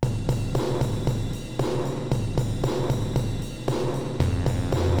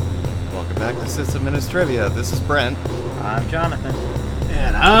back to S1E17. This is Brent. I'm Jonathan.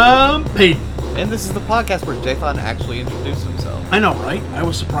 And I'm Peyton. And this is the podcast where Jathan actually introduced himself. I know, right? I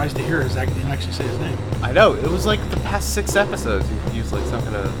was surprised to hear him actually say his name. I know, it was like the past 6 episodes you used like some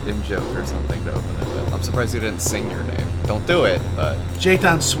kind of in-joke or something to open it with. I'm surprised you didn't sing your name. Don't do it, but...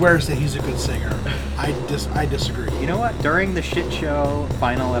 Jathan swears that he's a good singer. I disagree. You know what? During the shit show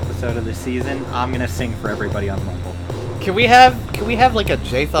final episode of the season, I'm gonna sing for everybody on Mumble. Can we have like a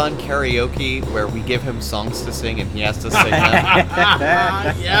Jathan karaoke where we give him songs to sing and he has to sing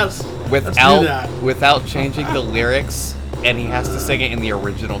them? Yes. Without changing the lyrics, and he has to sing it in the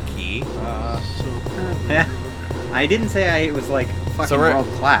original key. I didn't say I was like fucking world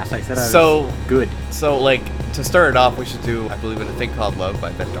class. I said I was good. So like to start it off, we should do I Believe in a Thing Called Love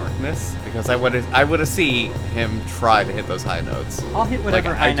by The Darkness, because I would to see him try to hit those high notes. I'll hit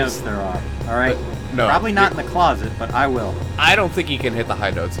whatever high notes there are. All right. No, probably not in the closet, but I will. I don't think he can hit the high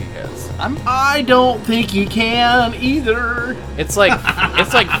notes he hits. I don't think he can either. It's like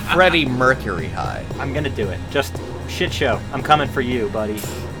Freddie Mercury high. I'm gonna do it. Just shit show. I'm coming for you, buddy.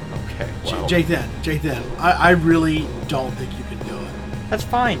 Okay. Well. Jathan, I really don't think you can do it. That's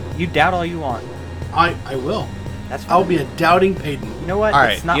fine. You doubt all you want. I will. That's fine. I'll be a doubting Peyton. You know what? All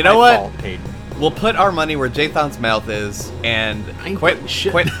right. It's not you know my what? fault, Peyton. We'll put our money where Jathan's mouth is, and quite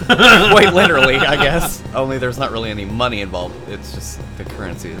quite literally, I guess. Only there's not really any money involved. It's just the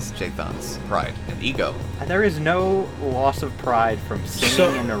currency is Jathan's pride and ego. There is no loss of pride from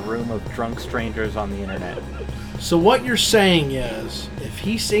singing in a room of drunk strangers on the internet. So what you're saying is, if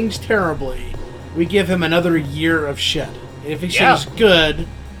he sings terribly, we give him another year of shit. And if he sings good,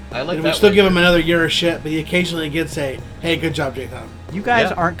 I like then that we still way. give him another year of shit, but he occasionally gets a, hey, good job, Jathan. You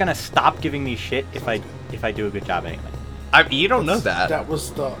guys aren't gonna stop giving me shit if I do a good job anyway. You don't know that. That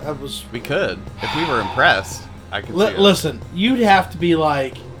was. We could if we were impressed. I could. Listen, you'd have to be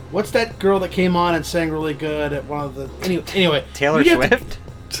like, what's that girl that came on and sang really good at one of the anyway? Taylor Swift.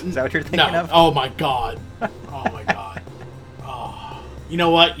 Is that what you're thinking of? Oh my god. Oh my god. Oh. You know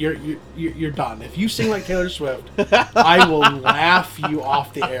what? You're done. If you sing like Taylor Swift, I will laugh you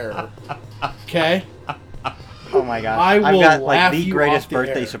off the air. Okay? Oh my gosh. I've got like the greatest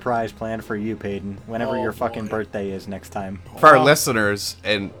birthday surprise planned for you, Peyton, whenever your fucking birthday is next time. For our listeners,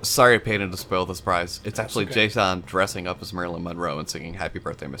 and sorry Peyton to spoil the surprise, it's actually Jathan dressing up as Marilyn Monroe and singing Happy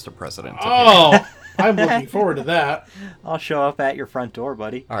Birthday, Mr. President. Oh, I'm looking forward to that. I'll show up at your front door,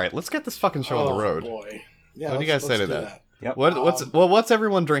 buddy. All right, let's get this fucking show on the road. Boy. Yeah, what do you guys say to that? Yep. What's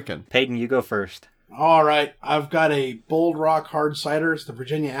everyone drinking? Peyton, you go first. All right, I've got a Bold Rock hard cider. It's the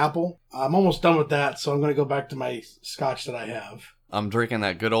Virginia Apple. I'm almost done with that, so I'm going to go back to my scotch that I have. I'm drinking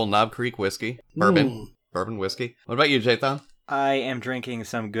that good old Knob Creek whiskey, bourbon whiskey. What about you, Jathan? I am drinking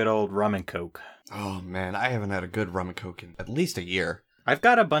some good old rum and coke. Oh man, I haven't had a good rum and coke in at least a year. I've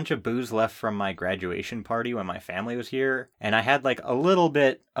got a bunch of booze left from my graduation party when my family was here, and I had like a little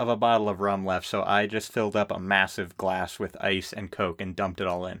bit of a bottle of rum left, so I just filled up a massive glass with ice and coke and dumped it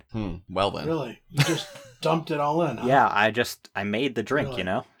all in. Well then. Really? You just dumped it all in, huh? Yeah, I made the drink, you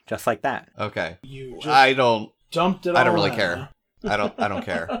know? Just like that. Okay. You just I dumped it all in. don't really care. Huh? I don't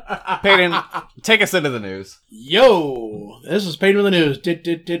care. Peyton, take us into the news. Yo, this is Peyton with the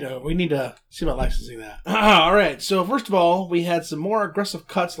news. We need to see about licensing that. All right, so first of all, we had some more aggressive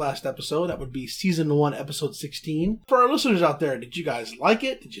cuts last episode. That would be Season 1, Episode 16. For our listeners out there, did you guys like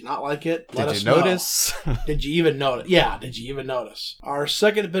it? Did you not like it? Let us know. Did you notice? Did you even notice? Yeah, did you even notice? Our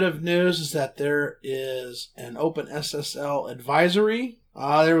second bit of news is that there is an open SSL advisory.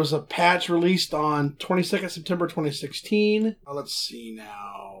 There was a patch released on 22nd September 2016. Let's see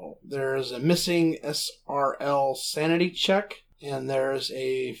now. There's a missing SRL sanity check, and there's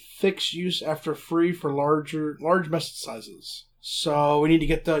a fixed use after free for large message sizes. So we need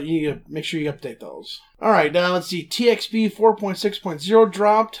to make sure you update those. All right, now let's see. TXB 4.6.0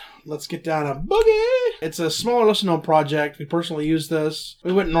 dropped. Let's get down to Boogie. It's a smaller listen-known project. We personally use this.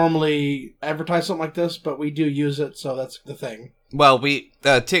 We wouldn't normally advertise something like this, but we do use it, so that's the thing. Well,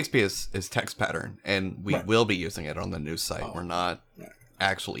 TXP is text pattern, and we will be using it on the news site. We're not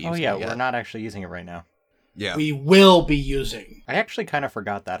actually using it yet. We're not actually using it right now. Yeah. We will be using. I actually kind of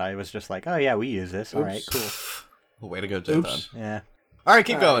forgot that. I was just like, oh yeah, we use this. All right, cool. Way to go, Jathan. Yeah. All right,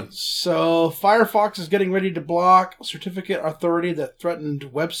 keep going. So, Firefox is getting ready to block certificate authority that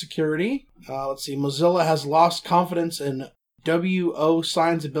threatened web security. Let's see. Mozilla has lost confidence in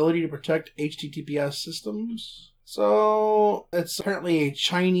WO-Sign's ability to protect HTTPS systems. So, it's apparently a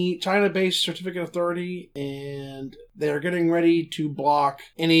China-based certificate authority, and they are getting ready to block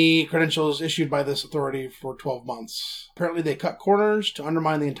any credentials issued by this authority for 12 months. Apparently, they cut corners to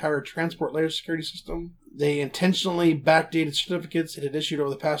undermine the entire transport layer security system. They intentionally backdated certificates it had issued over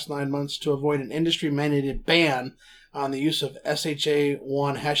the past 9 months to avoid an industry-mandated ban on the use of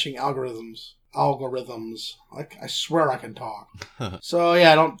SHA-1 hashing algorithms. I swear I can talk. So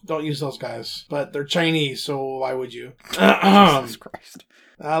yeah, don't use those guys. But they're Chinese, so why would you? Jesus Christ.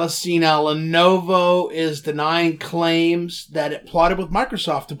 Let's see now. Lenovo is denying claims that it plotted with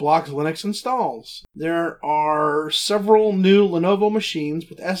Microsoft to block Linux installs. There are several new Lenovo machines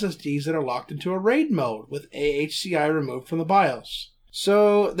with SSDs that are locked into a RAID mode with AHCI removed from the BIOS.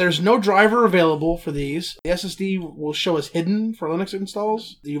 So there's no driver available for these. The SSD will show as hidden for Linux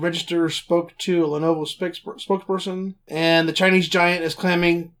installs. The register spoke to a Lenovo spokesperson, and the Chinese giant is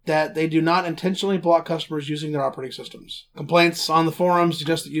claiming that they do not intentionally block customers using their operating systems. Complaints on the forums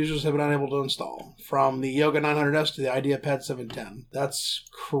suggest that users have been unable to install, from the Yoga 900S to the IdeaPad 710. That's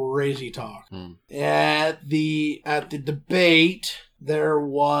crazy talk. At the debate, there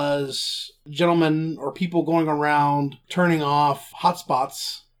was gentlemen or people going around turning off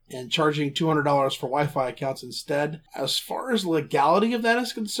hotspots and charging $200 for Wi-Fi accounts instead. As far as legality of that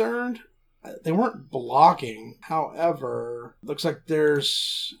is concerned, they weren't blocking. However, looks like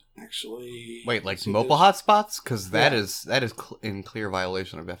there's actually... Wait, like mobile hotspots? Because that is in clear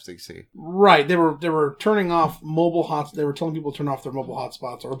violation of FCC. Right. They were turning off mobile hots. They were telling people to turn off their mobile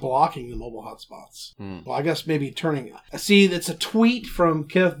hotspots or blocking the mobile hotspots. Well, I guess maybe turning... See, it's a tweet from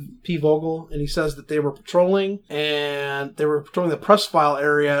Kenneth P. Vogel, and he says that they were patrolling the press file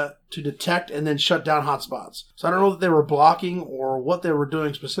area to detect and then shut down hotspots. So I don't know that they were blocking or what they were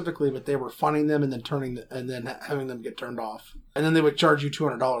doing specifically, but they were finding them and then having them get turned off. And then they would charge you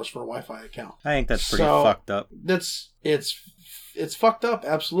 $200 for a Wi-Fi account. I think that's pretty fucked up. It's fucked up,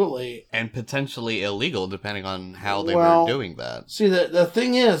 absolutely. And potentially illegal, depending on how they were doing that. See, the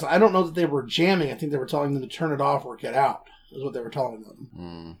thing is, I don't know that they were jamming. I think they were telling them to turn it off or get out. Is what they were telling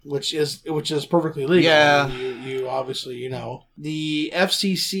them, which is perfectly legal. Yeah, you obviously know. The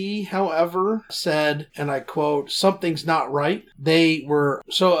FCC, however, said, and I quote, "Something's not right."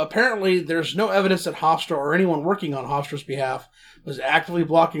 So apparently there's no evidence that Hofstra or anyone working on Hofstra's behalf was actively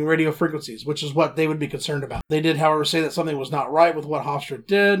blocking radio frequencies, which is what they would be concerned about. They did, however, say that something was not right with what Hofstra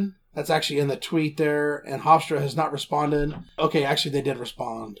did. That's actually in the tweet there, and Hofstra has not responded. Okay, actually, they did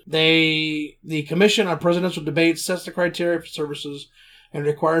respond. The Commission on Presidential Debates sets the criteria for services and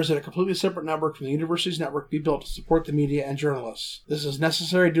requires that a completely separate network from the university's network be built to support the media and journalists. This is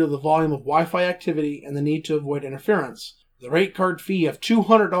necessary due to the volume of Wi-Fi activity and the need to avoid interference. The rate card fee of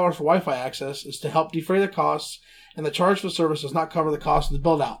 $200 for Wi-Fi access is to help defray the costs, and the charge for service does not cover the cost of the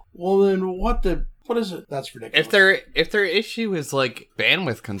build-out. Well, then what is it? That's ridiculous. If their issue is like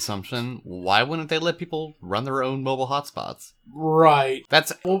bandwidth consumption, why wouldn't they let people run their own mobile hotspots? Right.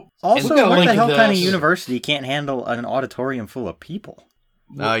 That's also what the hell kind of university can't handle an auditorium full of people?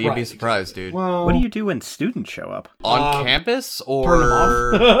 No, you'd be surprised, dude. Well, what do you do when students show up? On campus or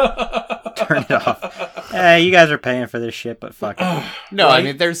turn it off? You guys are paying for this shit, but fuck it. No, right? I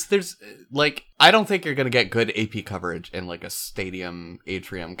mean there's like I don't think you're gonna get good AP coverage in like a stadium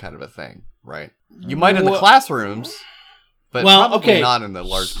atrium kind of a thing, right? You might in the classrooms, but probably not in the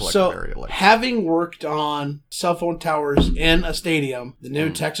large collective area. Like having worked on cell phone towers in a stadium, the new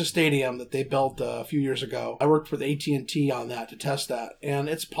Texas Stadium that they built a few years ago, I worked with AT&T on that to test that, and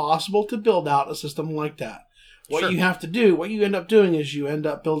it's possible to build out a system like that. What you have to do, what you end up doing is you end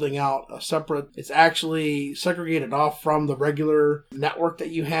up building out a separate, it's actually segregated off from the regular network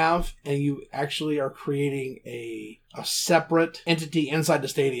that you have, and you actually are creating a separate entity inside the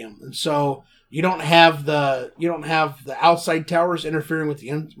stadium. And so you don't have the outside towers interfering with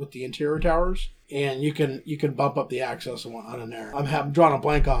the interior towers, and you can bump up the access and whatnot in there. I'm drawing a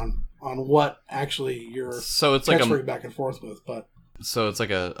blank on what actually you're transferring back and forth with, but so it's like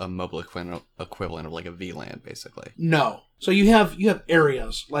a mobile equivalent of like a VLAN, basically. No. So you have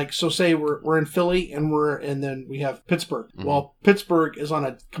areas, like, so say we're in Philly and then we have Pittsburgh. Mm-hmm. Well, Pittsburgh is on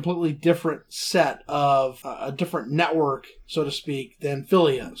a completely different set of a different network, so to speak, than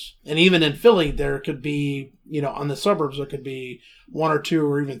Philly is. And even in Philly, there could be, on the suburbs, there could be one or two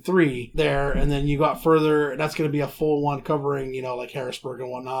or even three there. And then you go out further, and that's going to be a full one covering, like Harrisburg and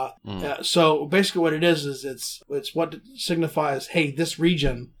whatnot. So basically what it is it's what signifies, hey, this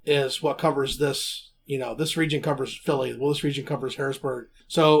region is what covers this. This region covers Philly. Well, this region covers Harrisburg.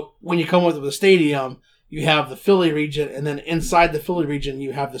 So when you come up with a stadium, you have the Philly region, and then inside the Philly region,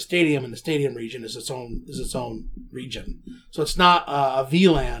 you have the stadium, and the stadium region is its own region. So it's not a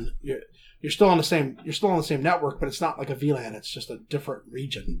VLAN. You're still on the same network, but it's not like a VLAN. It's just a different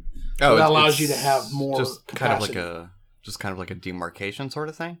region. So that allows you to have more just capacity. kind of like a demarcation sort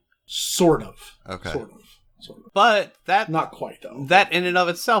of thing. Sort of. Okay. Sort of. But that not quite though. That in and of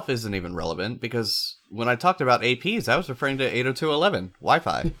itself isn't even relevant because when I talked about APs, I was referring to 802.11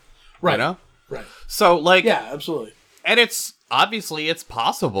 Wi-Fi. Right. You know? Right. So, like... Yeah, absolutely. And it's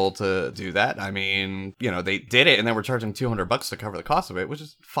possible to do that. I mean, you know, they did it and then we're charging $200 to cover the cost of it, which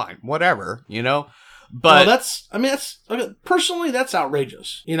is fine, whatever, you know. But personally, that's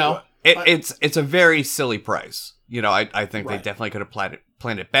outrageous. You know, it's a very silly price. You know, I think Right. they definitely could have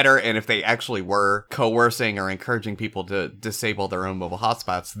planned it better. And if they actually were coercing or encouraging people to disable their own mobile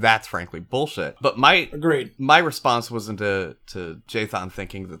hotspots, that's frankly bullshit. But Agreed. My response wasn't to Jathan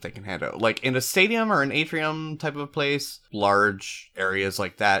thinking that they can handle it. Like in a stadium or an atrium type of place, large areas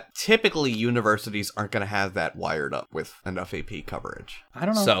like that, typically universities aren't going to have that wired up with enough AP coverage. I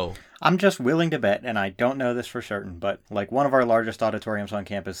don't know. So I'm just willing to bet, and I don't know this for certain, but like one of our largest auditoriums on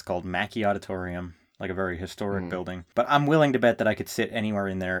campus is called Mackey Auditorium. Like a very historic building. But I'm willing to bet that I could sit anywhere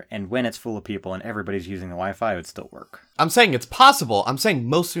in there, and when it's full of people and everybody's using the Wi-Fi, it would still work. I'm saying it's possible. I'm saying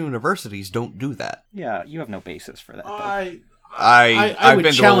most universities don't do that. Yeah, you have no basis for that, though. I've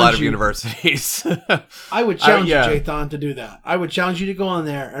been to a lot of universities. I would challenge you, Jathan, to do that. I would challenge you to go in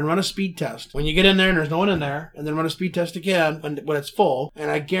there and run a speed test. When you get in there and there's no one in there, and then run a speed test again when it's full, and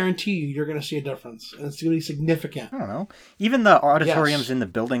I guarantee you're going to see a difference. And it's going to be significant. I don't know. Even the auditoriums in the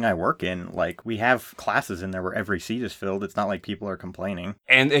building I work in, like, we have classes in there where every seat is filled. It's not like people are complaining.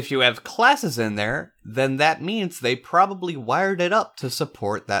 And if you have classes in there, then that means they probably wired it up to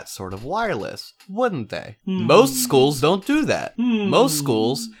support that sort of wireless, wouldn't they? Most schools don't do that. Most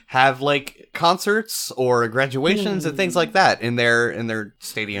schools have like concerts or graduations and things like that in their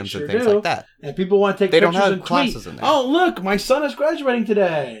stadiums and things like that. And people want to take pictures and classes in there. Oh, look, my son is graduating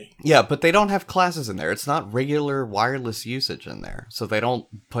today. Yeah, but they don't have classes in there. It's not regular wireless usage in there. So they don't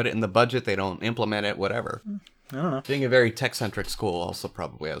put it in the budget. They don't implement it, whatever. I don't know. Being a very tech-centric school also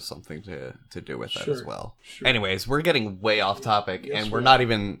probably has something to do with that as well. Sure. Anyways, we're getting way off topic, and we're not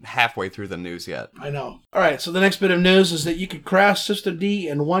even halfway through the news yet. I know. All right, so the next bit of news is that you could crash systemd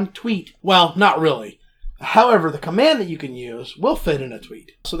in one tweet. Well, not really. However, the command that you can use will fit in a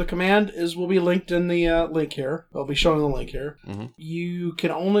tweet. So the command will be linked in the link here. I'll be showing the link here.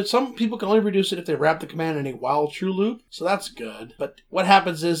 Mm-hmm. Some people can only reduce it if they wrap the command in a while true loop. So that's good. But what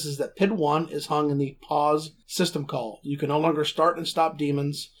happens is that PID 1 is hung in the pause system call. You can no longer start and stop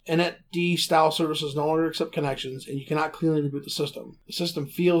daemons. inetd style services no longer accept connections, and you cannot cleanly reboot the system. The system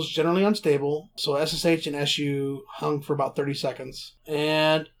feels generally unstable. So SSH and SU hung for about 30 seconds.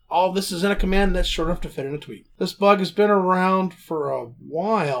 And all this is in a command that's short enough to fit in a tweet. This bug has been around for a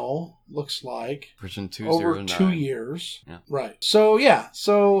while, looks like. Version 2.09. Over 2 years. Yeah. Right.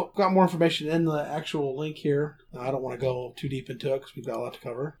 So got more information in the actual link here. Now, I don't want to go too deep into it because we've got a lot to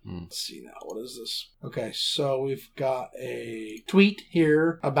cover. Let's see now. What is this? Okay, so we've got a tweet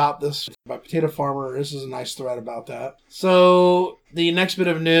here about this by Potato Farmer. This is a nice thread about that. So the next bit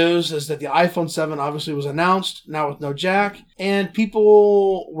of news is that the iPhone 7 obviously was announced, now with no jack, and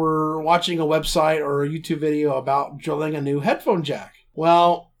people were watching a website or a YouTube video about drilling a new headphone jack.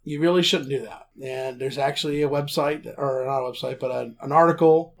 Well, you really shouldn't do that. And there's actually a website, or not a website, but an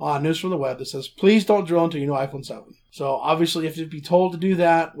article on News from the Web that says, please don't drill into your new iPhone 7. So obviously if you'd be told to do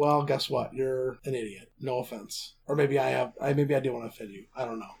that, well, guess what? You're an idiot. No offense. Or maybe I do want to offend you. I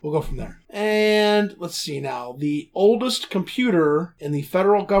don't know. We'll go from there. And let's see now. The oldest computer in the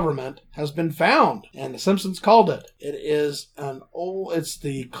federal government has been found. And The Simpsons called it. It's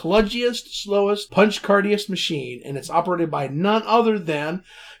the kludgiest, slowest, punch cardiest machine. And it's operated by none other than,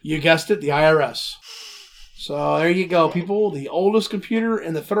 you guessed it, the IRS. So there you go, people. The oldest computer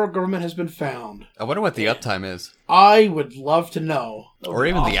in the federal government has been found. I wonder what the uptime is. I would love to know. Or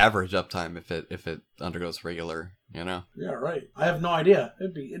even the average uptime if it undergoes regular, you know? Yeah, right. I have no idea.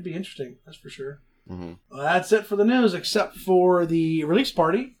 It'd be interesting, that's for sure. Mm-hmm. Well, that's it for the news, except for the release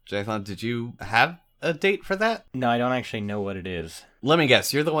party. Jathan, did you have a date for that? No, I don't actually know what it is. Let me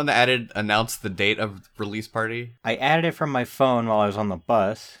guess. You're the one that announced the date of release party? I added it from my phone while I was on the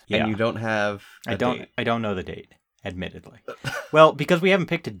bus. Yeah. And you don't have date? I don't know the date, admittedly. Well, because we haven't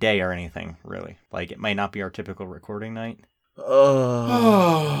picked a day or anything, really. Like, it might not be our typical recording night.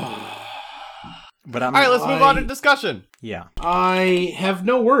 But all right, let's move on to discussion. Yeah. I have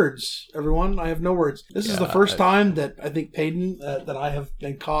no words, everyone. I have no words. This is the first time that I think Peyton, that I have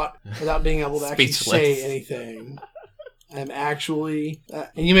been caught without being able to actually say anything. I'm actually...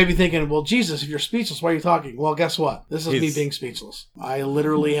 and you may be thinking, well, Jesus, if you're speechless, why are you talking? Well, guess what? This is me being speechless. I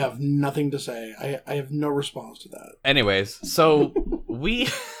literally have nothing to say. I have no response to that. Anyways, so we...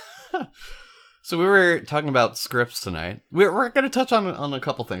 So we were talking about scripts tonight. We're going to touch on a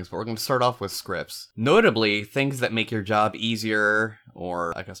couple things, but we're going to start off with scripts. Notably, things that make your job easier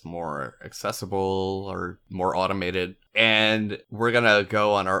or, I guess, more accessible or more automated. And we're going to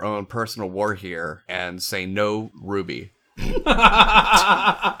go on our own personal war here and say no Ruby.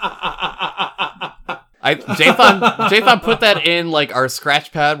 Jathan put that in like our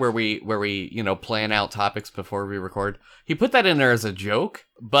scratch pad where we plan out topics before we record. He put that in there as a joke,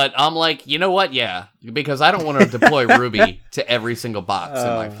 but I'm like, you know what? Yeah, because I don't want to deploy Ruby to every single box in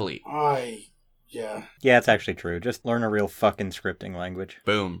my fleet. Yeah, it's actually true. Just learn a real fucking scripting language.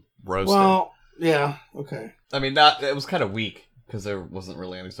 Boom, roasted. Well, yeah, okay. I mean, it was kind of weak because there wasn't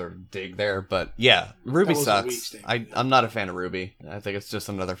really any sort of dig there, but yeah, Ruby sucks. I'm not a fan of Ruby. I think it's just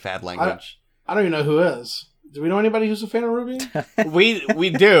another fad language. I don't even know who is. Do we know anybody who's a fan of Ruby? we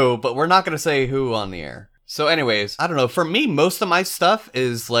do, but we're not going to say who on the air. So anyways, I don't know. For me, most of my stuff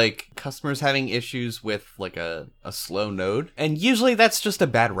is like customers having issues with like a slow node. And usually that's just a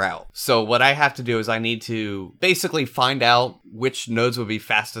bad route. So what I have to do is I need to basically find out which nodes would be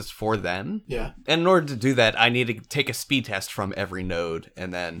fastest for them. Yeah. And in order to do that, I need to take a speed test from every node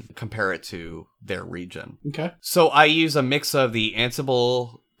and then compare it to their region. Okay. So I use a mix of the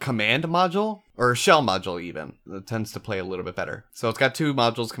Ansible command module or shell module even. It tends to play a little bit better. So it's got two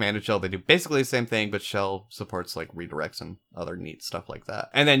modules, command and shell. They do basically the same thing, but shell supports like redirects and other neat stuff like that.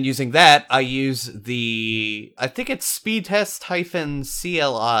 And then using that, I use I think it's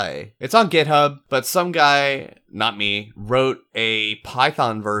speedtest-CLI. It's on GitHub, but some guy, not me, wrote a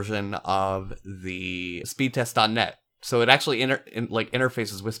Python version of the speedtest.net. So it actually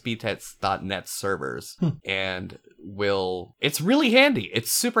interfaces with speedtest.net servers and it's really handy.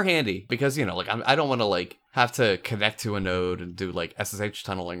 It's super handy because, I don't want to have to connect to a node and do SSH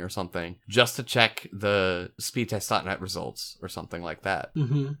tunneling or something just to check the speedtest.net results or something like that.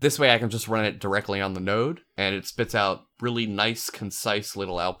 Mm-hmm. This way I can just run it directly on the node and it spits out really nice, concise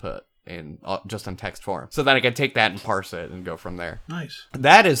little output. Just in text form. So then I can take that and parse it and go from there. Nice.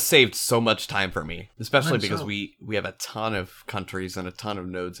 That has saved so much time for me, especially because we have a ton of countries and a ton of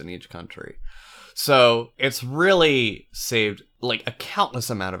nodes in each country. So it's really saved a countless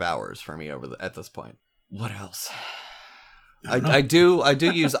amount of hours for me at this point. What else? I do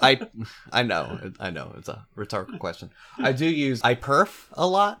use I know it's a rhetorical question. I do use iperf a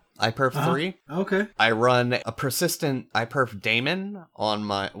lot. iperf 3. Okay. I run a persistent iperf daemon on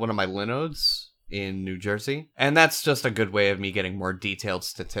one of my Linodes in New Jersey, and that's just a good way of me getting more detailed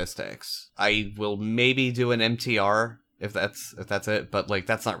statistics. I will maybe do an MTR if that's it, but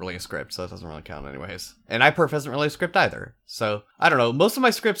that's not really a script, so it doesn't really count anyways. And iperf isn't really a script either. So I don't know. Most of my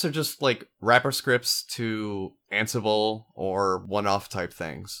scripts are just wrapper scripts to Ansible or one-off type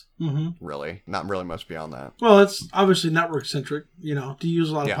things. Mm-hmm. Really, not really much beyond that. Well, it's obviously network centric. Do you use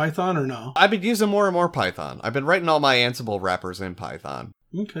a lot of Python or no? I've been using more and more Python. I've been writing all my Ansible wrappers in Python.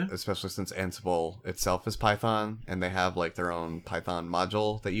 Okay. Especially since Ansible itself is Python, and they have their own Python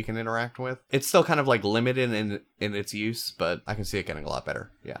module that you can interact with. It's still kind of limited in its use, but I can see it getting a lot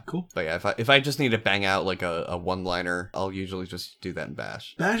better. Yeah. Cool. But yeah, if I just need to bang out a one-liner, I'll usually just do that in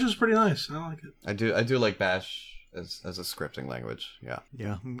Bash. Bash is pretty nice. I like it. I do like Bash as a scripting language. Yeah.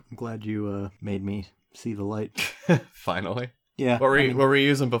 Yeah. I'm glad you made me see the light. Finally. Yeah. What were you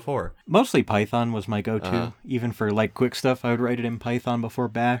using before? Mostly Python was my go-to. Even for quick stuff, I would write it in Python before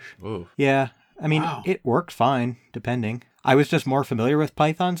Bash. Ooh. Yeah. I mean, It worked fine, depending. I was just more familiar with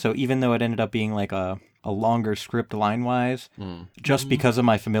Python, so even though it ended up being a longer script line-wise, just because of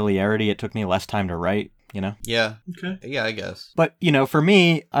my familiarity, it took me less time to write, Yeah. Okay. Yeah, I guess. But, for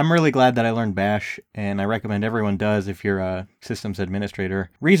me, I'm really glad that I learned Bash, and I recommend everyone does if you're a systems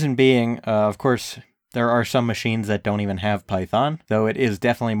administrator. Reason being, of course, there are some machines that don't even have Python, though it is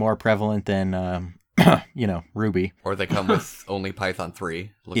definitely more prevalent than, Ruby. Or they come with only Python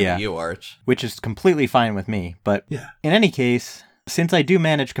 3. Look at you, Arch. Which is completely fine with me. But in any case, since I do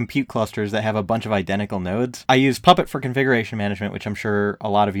manage compute clusters that have a bunch of identical nodes, I use Puppet for configuration management, which I'm sure a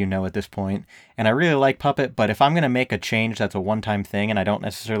lot of you know at this point. And I really like Puppet, but if I'm going to make a change that's a one-time thing and I don't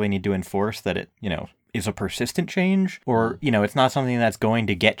necessarily need to enforce that it, is a persistent change, or, it's not something that's going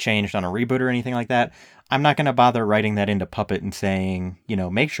to get changed on a reboot or anything like that, I'm not going to bother writing that into Puppet and saying,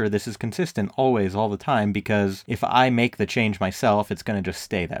 make sure this is consistent always, all the time, because if I make the change myself, it's going to just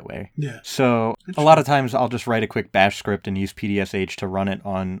stay that way. Yeah. So a lot of times I'll just write a quick bash script and use PDSH to run it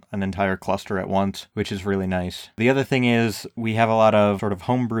on an entire cluster at once, which is really nice. The other thing is we have a lot of sort of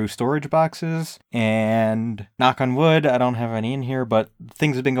homebrew storage boxes, and knock on wood, I don't have any in here, but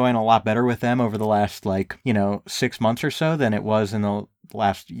things have been going a lot better with them over the last 6 months or so than it was in the the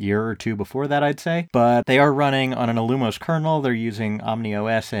last year or two before that, I'd say. But they are running on an Illumos kernel. They're using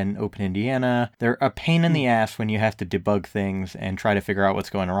OmniOS and OpenIndiana. They're a pain in the ass when you have to debug things and try to figure out what's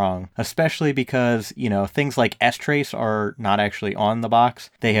going wrong, especially because, things like strace are not actually on the box.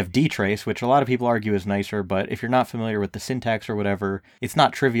 They have dtrace, which a lot of people argue is nicer, but if you're not familiar with the syntax or whatever, it's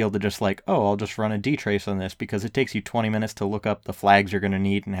not trivial to just I'll just run a dtrace on this, because it takes you 20 minutes to look up the flags you're going to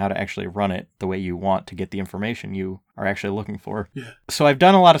need and how to actually run it the way you want to get the information you are actually looking for. Yeah. So I've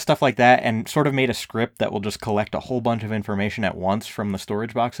done a lot of stuff like that and sort of made a script that will just collect a whole bunch of information at once from the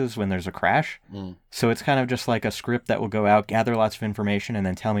storage boxes when there's a crash. So it's kind of just like a script that will go out, gather lots of information, and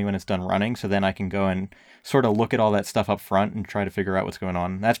then tell me when it's done running, so then I can go and sort of look at all that stuff up front and try to figure out what's going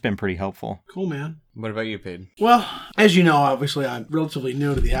on. That's been pretty helpful. Cool, man. What about you, Pete? Well, as you know, obviously I'm relatively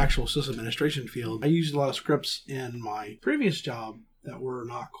new to the actual system administration field. I used a lot of scripts in my previous job that were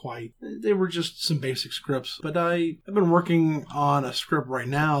not quite, they were just some basic scripts. But I've been working on a script right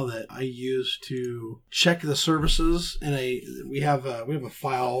now that I use to check the services we have a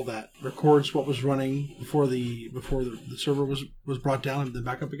file that records what was running before the server was brought down and then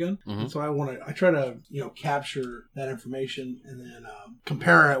back up again. Mm-hmm. And so I try to capture that information and then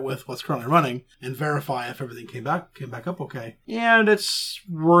compare it with what's currently running and verify if everything came back up okay. And it's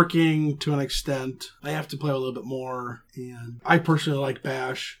working to an extent. I have to play a little bit more, and I personally like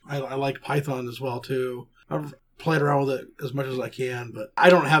Bash. I like Python as well too. I've played around with it as much as I can, but I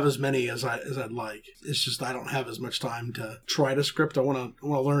don't have as many as I'd like. It's just I don't have as much time to try to script. I want to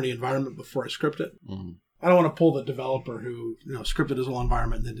learn the environment before I script it. Mm-hmm. I don't want to pull the developer who scripted his whole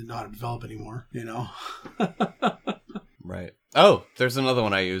environment and then didn't know how to develop anymore. Right. Oh, there's another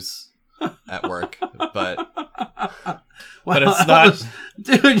one I use at work, but it's not.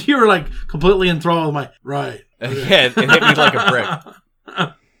 Dude, you were completely enthralled with my right. Yeah, it hit me like a brick.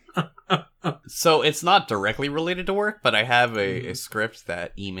 So it's not directly related to work, but I have a script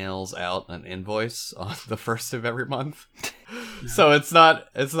that emails out an invoice on the first of every month. Yeah. So it's not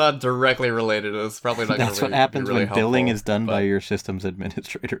directly related. It's probably not. That's what happens when billing is done by your systems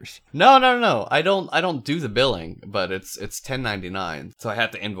administrators. No. I don't do the billing, but it's 1099, so I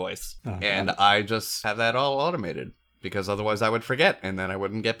have to invoice, and I just have that all automated because otherwise I would forget, and then I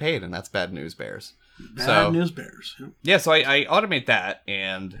wouldn't get paid, and that's bad news bears. Bad news bears. Yeah, so I automate that,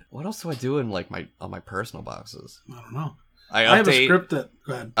 and what else do I do in on my personal boxes? I don't know. I have a script that.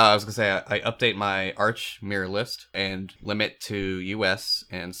 Go ahead. I was gonna say I update my Arch mirror list and limit to US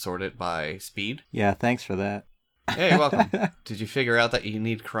and sort it by speed. Yeah, thanks for that. Yeah, you're welcome. Did you figure out that you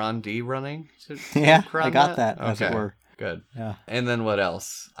need cron D running? Yeah, I got that as it were. Good. Yeah. And then what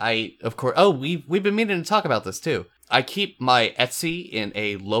else? We've been meaning to talk about this too. I keep my Etsy in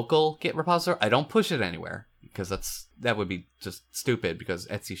a local Git repository. I don't push it anywhere because that would be just stupid because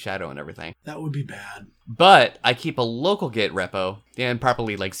Etsy shadow and everything. That would be bad. But I keep a local Git repo and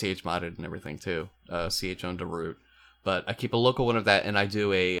properly ch modded and everything too. Ch owned to root. But I keep a local one of that, and I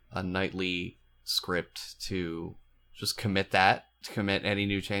do a nightly script to just commit any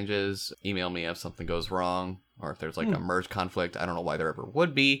new changes, email me if something goes wrong, or if there's a merge conflict. I don't know why there ever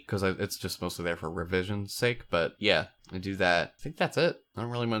would be, because it's just mostly there for revision's sake. But yeah, I do that. I think that's it. I don't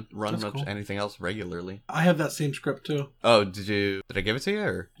really run anything else regularly. I have that same script too. Oh, did I give it to you?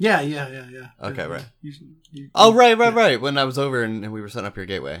 Or? Yeah. Okay, right. Right. When I was over and we were setting up your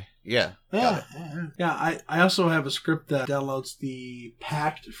gateway. Yeah. Yeah. I also have a script that downloads the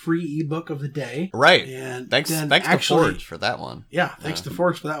packed free ebook of the day. Right. And thanks to Forge for that one. Yeah, thanks to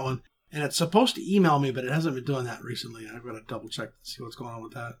Forge for that one. And it's supposed to email me, but it hasn't been doing that recently. I've got to double check to see what's going on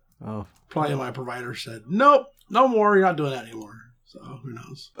with that. Oh. Probably my provider said, nope, no more. You're not doing that anymore. So who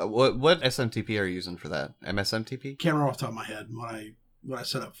knows? What SMTP are you using for that? MSMTP? Can't remember off the top of my head what I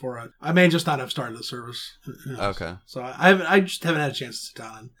set up for it. I may just not have started the service. Okay. So I just haven't had a chance to sit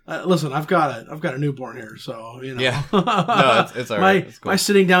down and listen. I've got a newborn here, so Yeah. No, it's all right. It's cool. My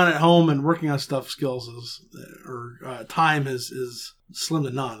sitting down at home and working on stuff skills time is slim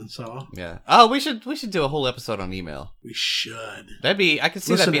to none. So yeah. Oh, we should do a whole episode on email. We should. I could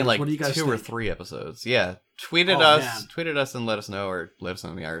see that being like 2 or 3 episodes. Yeah. Tweet at us and let us know, or let us know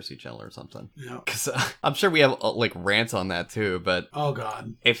on the IRC channel or something. Yeah. Because I'm sure we have rants on that too, but oh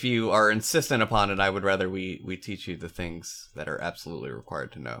god, if you are insistent upon it, I would rather we teach you the things that are absolutely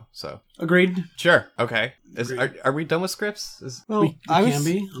required to know. So agreed. Sure. Okay. Are we done with scripts? I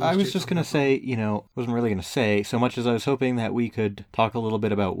was just gonna say, wasn't really gonna say so much as I was hoping that we could talk a little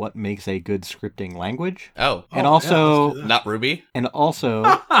bit about what makes a good scripting language. Oh, and also not Ruby. And also,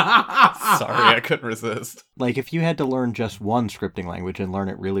 sorry, I couldn't resist. Like, if you had to learn just one scripting language and learn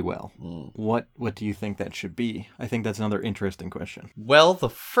it really well, what do you think that should be? I think that's another interesting question. Well, the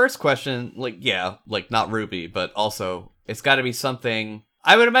first question, not Ruby, but also it's got to be something.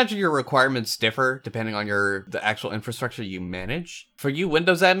 I would imagine your requirements differ depending on the actual infrastructure you manage. For you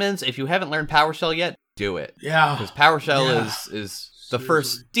Windows admins, if you haven't learned PowerShell yet, do it. Yeah. Because PowerShell is the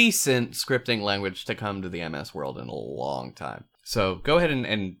first decent scripting language to come to the MS world in a long time. So go ahead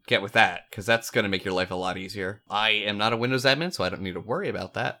and get with that, because that's going to make your life a lot easier. I am not a Windows admin, so I don't need to worry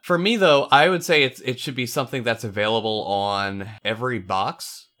about that. For me, though, I would say it should be something that's available on every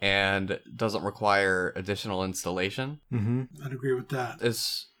box and doesn't require additional installation. Mm-hmm. I'd agree with that.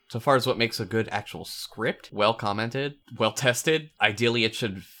 So far as what makes a good actual script, well commented, well tested, ideally it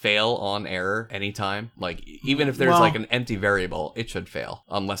should fail on error anytime. Like, even if there's an empty variable, it should fail,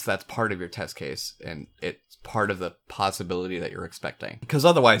 unless that's part of your test case and it's part of the possibility that you're expecting. Because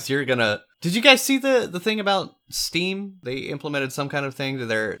otherwise you're gonna... Did you guys see the thing about Steam? They implemented some kind of thing to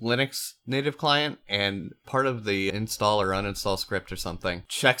their Linux native client, and part of the install or uninstall script or something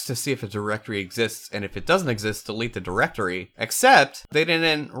checks to see if a directory exists, and if it doesn't exist, delete the directory, except they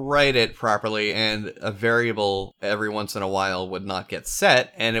didn't write it properly, and a variable every once in a while would not get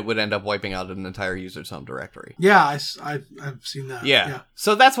set, and it would end up wiping out an entire user's home directory. Yeah, I've seen that. Yeah.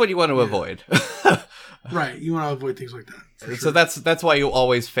 So that's what you want to avoid. Right, you want to avoid things like that. Sure. So that's why you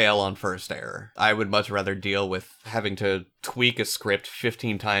always fail on first error. I would much rather deal with having to tweak a script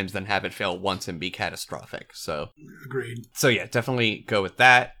 15 times than have it fail once and be catastrophic. So agreed. So yeah, definitely go with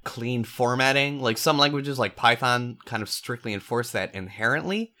that. Clean formatting. Like, some languages like Python kind of strictly enforce that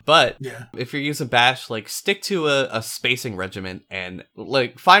inherently. But if you're using Bash, like, stick to a spacing regimen and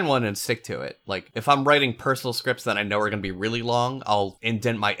find one and stick to it. Like, if I'm writing personal scripts that I know are going to be really long, I'll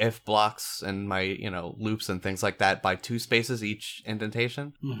indent my if blocks and my, loops and things like that by 2 spaces each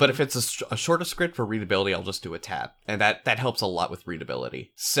indentation. Mm-hmm. But if it's a shorter script for readability, I'll just do a tab. And that helps a lot with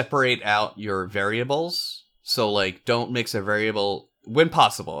readability. Separate out your variables. So, don't mix a variable... When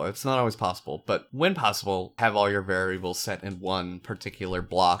possible, it's not always possible, but when possible, have all your variables set in one particular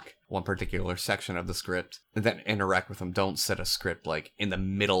block, one particular section of the script, and then interact with them. Don't set a script in the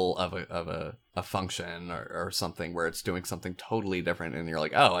middle of a function or something where it's doing something totally different, and you're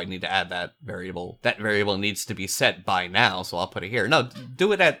like, oh, I need to add that variable. That variable needs to be set by now, so I'll put it here. No,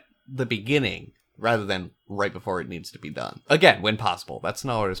 do it at the beginning rather than right before it needs to be done. Again, when possible. That's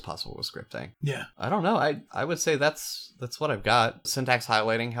not always possible with scripting. Yeah. I don't know. I would say that's what I've got. Syntax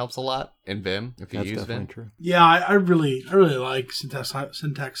highlighting helps a lot in Vim if you use Vim. True. Yeah, I really like syntax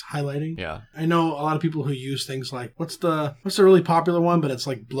highlighting. Yeah. I know a lot of people who use things like what's the really popular one, but it's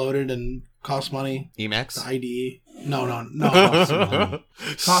bloated and costs money. Emacs? The IDE. No.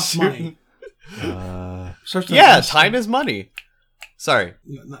 Costs money. Costs money. Time is money. Sorry.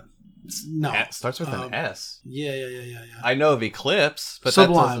 No. It starts with an S. Yeah. I know of Eclipse, but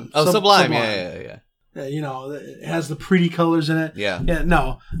Sublime. That doesn't... Sublime. Yeah. It has the pretty colors in it. Yeah. Yeah.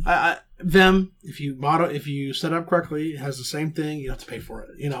 No. Vim, if you set up correctly, it has the same thing. You don't have to pay for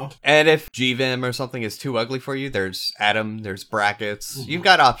it. And if GVim or something is too ugly for you, there's Atom, there's brackets. Mm-hmm. You've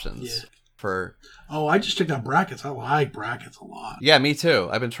got options for. Oh, I just checked out brackets. I like brackets a lot. Yeah, me too.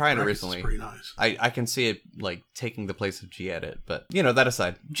 I've been trying it recently. It's pretty nice. I can see it taking the place of gedit, but that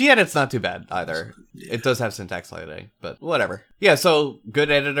aside, gedit's not too bad either. Yeah. It does have syntax highlighting, but whatever. Yeah, so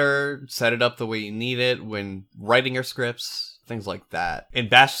good editor, set it up the way you need it when writing your scripts, things like that. In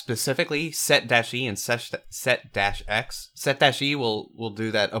Bash specifically, set-e and set-x. Set-e will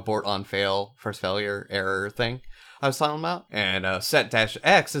do that abort on fail, first failure error thing I was talking about. And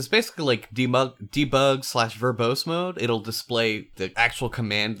set-x is basically debug/verbose mode. It'll display the actual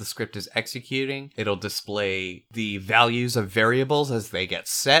command the script is executing. It'll display the values of variables as they get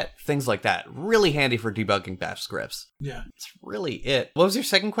set. Things like that. Really handy for debugging Bash scripts. Yeah. That's really it. What was your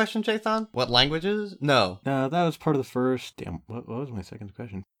second question, Jathan? What languages? No, that was part of the first. Damn, what was my second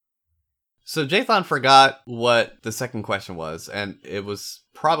question? So Jathan forgot what the second question was, and it was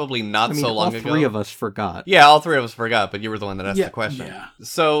probably not so long ago. All 3 of us forgot. Yeah, all 3 of us forgot, but you were the one that asked the question. Yeah.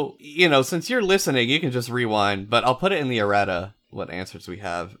 So, since you're listening, you can just rewind, but I'll put it in the errata what answers we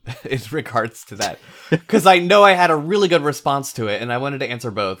have in regards to that. Because I know I had a really good response to it, and I wanted to answer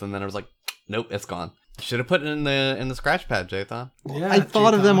both, and then I was like, nope, it's gone. Should have put it in the scratch pad, Jathan. Yeah, I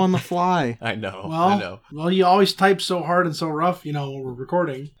thought of them on the fly. I know. Well, you always type so hard and so rough, when we're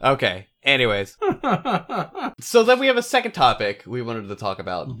recording. Okay. Anyways. So then we have a second topic we wanted to talk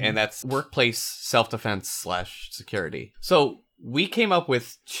about, and that's workplace self-defense /security. So we came up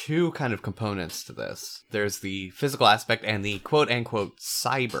with two kind of components to this. There's the physical aspect and the quote-unquote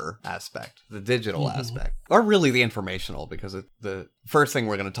cyber aspect, the digital aspect. Or really the informational, because the first thing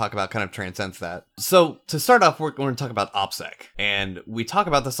we're going to talk about kind of transcends that. So to start off, we're going to talk about OPSEC. And we talk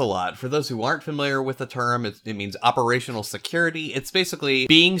about this a lot. For those who aren't familiar with the term, it means operational security. It's basically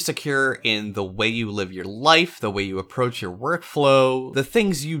being secure in the way you live your life, the way you approach your workflow, the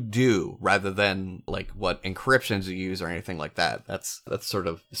things you do, rather than like what encryptions you use or anything like that. That's sort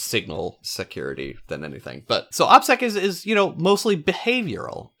of signal security than anything. But so OPSEC is mostly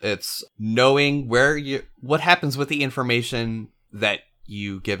behavioral. It's knowing what happens with the information that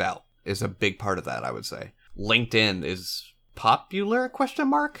you give out is a big part of that, I would say. LinkedIn is popular ?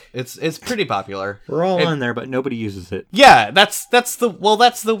 It's pretty popular. We're all on there, but nobody uses it. Yeah, that's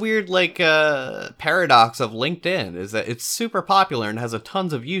the weird paradox of LinkedIn, is that it's super popular and has a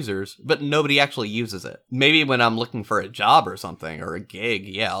tons of users, but nobody actually uses it. Maybe when I'm looking for a job or something or a gig,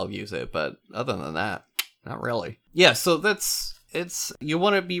 yeah, I'll use it, but other than that, not really. Yeah, so you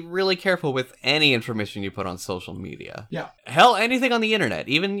want to be really careful with any information you put on social media. Yeah. Hell, anything on the internet.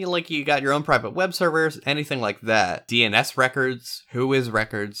 Even you got your own private web servers, anything like that. DNS records, Whois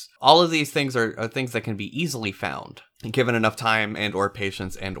records. All of these things are things that can be easily found, given enough time and or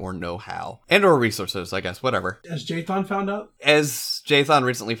patience and or know-how. And or resources, I guess, whatever. As Jathan found out? As Jathan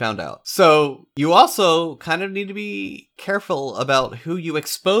recently found out. So you also kind of need to be careful about who you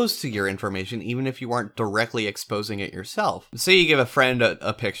expose to your information, even if you aren't directly exposing it yourself. Say you give a friend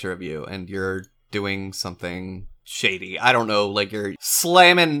a picture of you and you're doing something shady. I don't know, like you're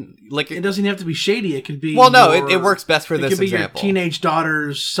slamming, like it doesn't have to be shady. It could be it works best for this example. It could be your teenage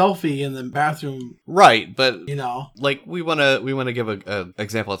daughter's selfie in the bathroom, right? But like we want to give a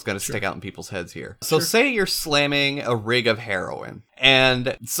example that's going to stick out in people's heads here. So say you're slamming a rig of heroin,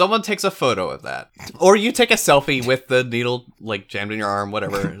 and someone takes a photo of that, or you take a selfie with the needle like jammed in your arm,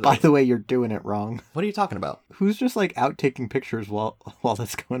 whatever. By the way, you're doing it wrong. What are you talking about? Who's just out taking pictures while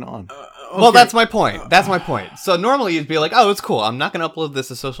that's going on? Okay. Well, that's my point. That's my point. So normally you'd be like, oh, it's cool. I'm not going to upload this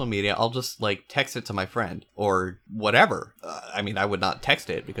to social media. I'll just text it to my friend or whatever. I mean, I would not text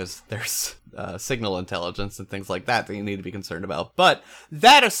it because there's signal intelligence and things like that you need to be concerned about. But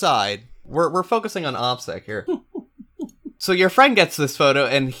that aside, we're focusing on OPSEC here. So your friend gets this photo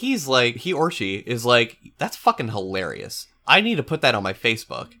and he or she is like, that's fucking hilarious. I need to put that on my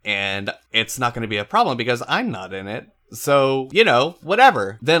Facebook, and it's not going to be a problem because I'm not in it. So,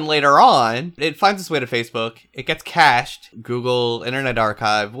 whatever. Then later on, it finds its way to Facebook. It gets cached. Google, Internet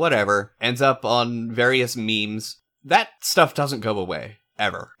Archive, whatever. Ends up on various memes. That stuff doesn't go away.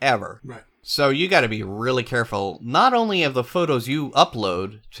 Ever. Right. So you got to be really careful, not only of the photos you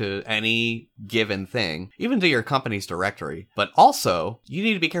upload to any given thing, even to your company's directory, but also you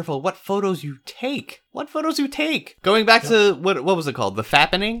need to be careful what photos you take. Going back to, what was it called? The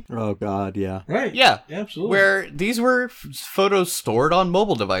fappening? Oh, God, yeah. Right. Yeah. Absolutely. Where these were photos stored on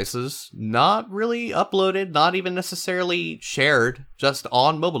mobile devices, not really uploaded, not even necessarily shared, just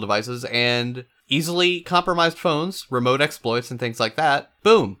on mobile devices, and easily compromised phones, remote exploits, and things like that.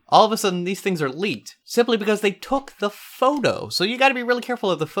 Boom. All of a sudden, these things are leaked simply because they took the photo. So you got to be really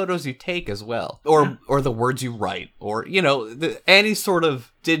careful of the photos you take as well, or the words you write, or any sort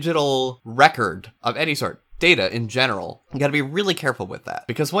of digital record of any sort. Data in general. You got to be really careful with that,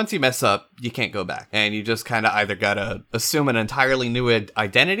 because once you mess up, you can't go back, and you just kind of either got to assume an entirely new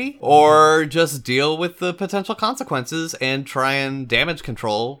identity or just deal with the potential consequences and try and damage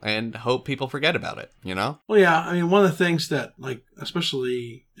control and hope people forget about it, Well, yeah, I mean, one of the things that,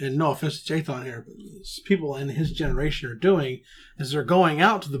 especially, and no offense to Jathan here, but people in his generation are doing is they're going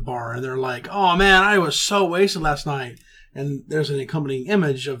out to the bar and they're like, oh man, I was so wasted last night. And there's an accompanying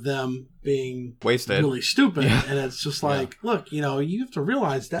image of them being wasted, really stupid. Yeah. And it's just look, you have to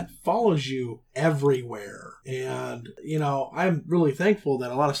realize that follows you everywhere. And, I'm really thankful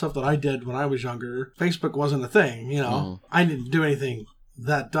that a lot of stuff that I did when I was younger, Facebook wasn't a thing, I didn't do anything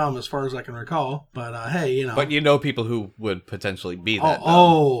that dumb as far as I can recall. But, hey, But people who would potentially be that dumb.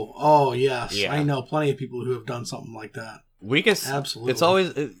 Oh, yes. Yeah. I know plenty of people who have done something like that. Absolutely. It's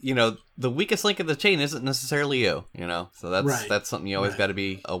always, the weakest link in the chain isn't necessarily you, So that's something you always got to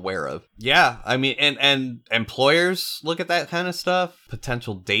be aware of. Yeah, I mean, and employers look at that kind of stuff.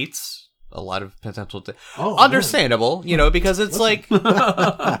 Potential dates. A lot of potential. Understandable, because it's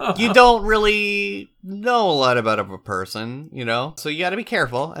you don't really know a lot about a person, so you got to be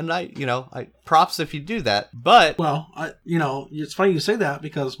careful. And I props if you do that. But it's funny you say that,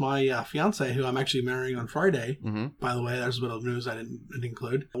 because my fiance, who I'm actually marrying on Friday, by the way, there's a bit of news I didn't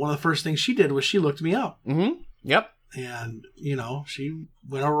include. One of the first things she did was she looked me up. Mm-hmm. Yep. And, she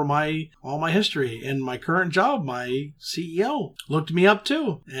went over all my history. And my current job, my CEO, looked me up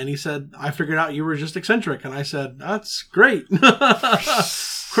too. And he said, I figured out you were just eccentric. And I said, that's great.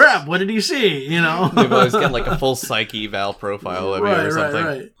 Crap, what did he see? Maybe I was getting like a full psyche eval profile of you or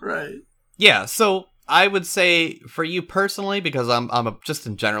something. Right. Yeah, so I would say for you personally, because I'm just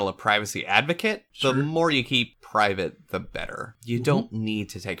in general a privacy advocate, the more you keep private, the better. You don't need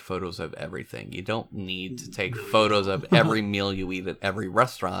to take photos of everything. You don't need to take photos of every meal you eat at every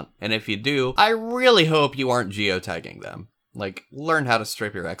restaurant. And if you do, I really hope you aren't geotagging them. Like, learn how to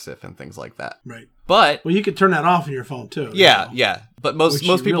strip your EXIF and things like that. Right. But you could turn that off on your phone too. Yeah. But most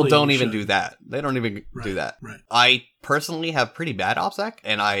people really don't even do that. They don't even do that. Right. I personally have pretty bad OPSEC,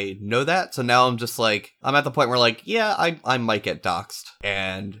 and I know that. So now I'm just like, I'm at the point where like, yeah, I might get doxxed,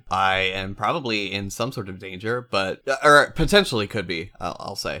 and I am probably in some sort of danger, or potentially could be,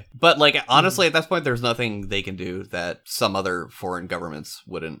 I'll say. But like, honestly, at this point, there's nothing they can do that some other foreign governments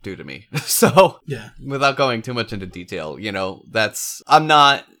wouldn't do to me. So without going too much into detail, I'm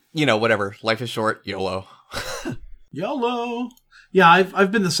not, whatever. Life is short. YOLO. YOLO. Yeah,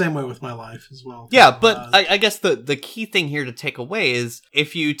 I've been the same way with my life as well. Yeah, but I guess the key thing here to take away is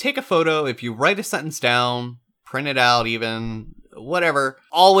if you take a photo, if you write a sentence down, print it out even, whatever,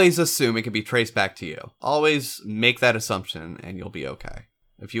 always assume it can be traced back to you. Always make that assumption and you'll be okay.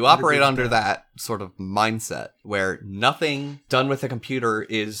 If you operate under that sort of mindset where nothing done with a computer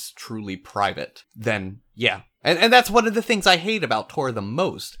is truly private, then yeah. And that's one of the things I hate about Tor the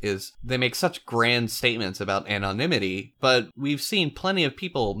most, is they make such grand statements about anonymity, but we've seen plenty of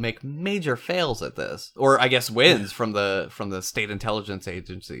people make major fails at this, or I guess wins from the state intelligence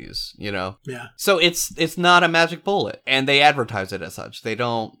agencies, Yeah. So it's not a magic bullet, and they advertise it as such. They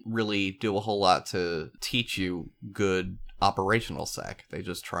don't really do a whole lot to teach you good operational sec. They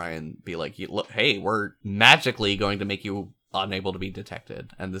just try and be like, look, hey, we're magically going to make you unable to be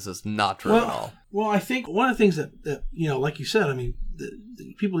detected, and this is not true at all. Well, I think one of the things that like you said, I mean,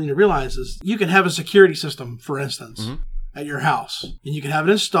 the people need to realize is you can have a security system, for instance, at your house, and you can have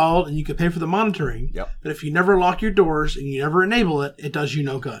it installed, and you can pay for the monitoring. Yep. But if you never lock your doors and you never enable it, it does you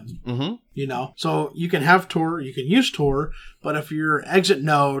no good. So you can have Tor, you can use Tor, but if your exit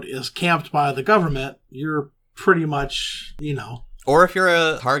node is camped by the government, you're pretty much, Or if you're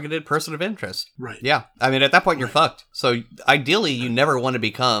a targeted person of interest. Right. Yeah. I mean, at that point, you're fucked. So ideally, you never want to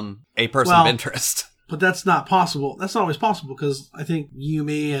become a person of interest. But that's not possible. That's not always possible, because I think you,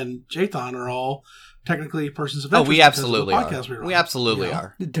 me, and Jathan are all technically persons of interest. Oh, we absolutely are. We absolutely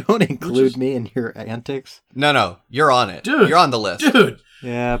are. Don't include me in your antics. No. You're on it. Dude. You're on the list. Dude.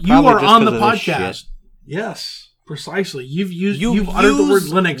 Yeah, you are on the podcast. Yes, precisely. You've uttered the word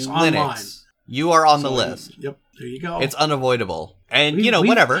Linux online. You are on the list. Yep. There you go. It's unavoidable. And,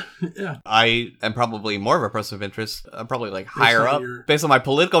 whatever. Yeah. I am probably more of a person of interest. I'm probably like higher up based on my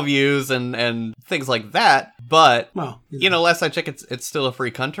political views and things like that. But, last I check, it's still a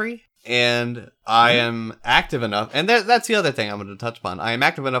free country. And I am active enough. And that's the other thing I'm going to touch upon. I am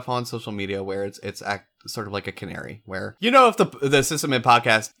active enough on social media where it's sort of like a canary, where, if the System in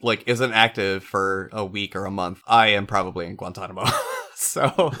podcast like isn't active for a week or a month, I am probably in Guantanamo.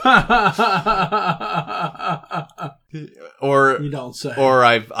 So, or you don't say, or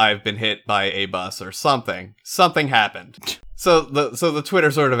I've been hit by a bus or something. Something happened. So the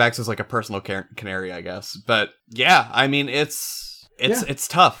Twitter sort of acts as like a personal canary, I guess. But yeah, I mean it's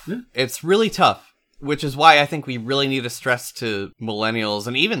tough. Yeah. It's really tough. Which is why I think we really need to stress to millennials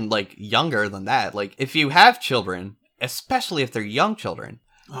and even like younger than that. Like if you have children, especially if they're young children,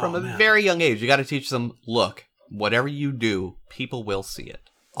 from a very young age, you got to teach them, look, whatever you do, people will see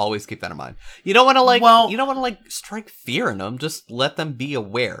it. Always keep that in mind. You don't want to strike fear in them. Just let them be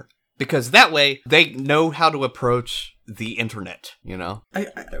aware, because that way they know how to approach the internet. Do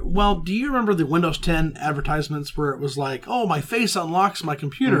you remember the Windows 10 advertisements where it was like, "Oh, my face unlocks my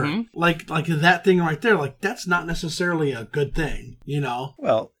computer," like that thing right there? Like that's not necessarily a good thing,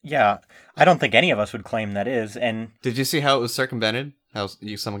 Well, yeah, I don't think any of us would claim that is. And did you see how it was circumvented? How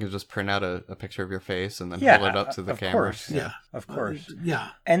someone can just print out a picture of your face and then hold it up to the camera. Of course.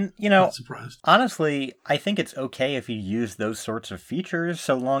 Yeah. And, not surprised. Honestly, I think it's okay if you use those sorts of features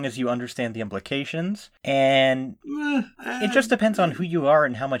so long as you understand the implications. And it just depends on who you are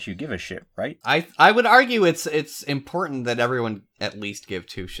and how much you give a shit, right? I would argue it's important that everyone at least give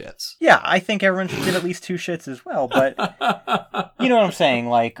two shits. Yeah, I think everyone should give at least two shits as well. But you know what I'm saying?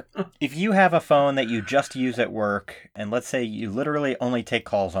 Like, if you have a phone that you just use at work, and let's say you literally only take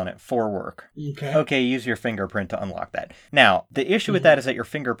calls on it for work. Okay, use your fingerprint to unlock that. Now, the issue with that is that your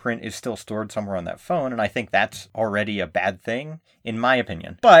fingerprint is still stored somewhere on that phone, and I think that's already a bad thing, in my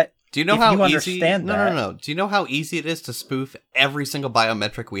opinion. But Do you know how easy? No. Do you know how easy it is to spoof every single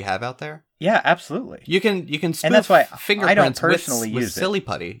biometric we have out there? Yeah, absolutely. You can spoof and that's why fingerprints I don't personally with use silly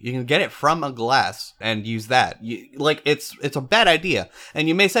putty. You can get it from a glass and use that. It's a bad idea. And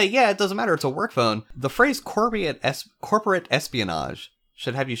you may say, yeah, it doesn't matter. It's a work phone. The phrase corporate espionage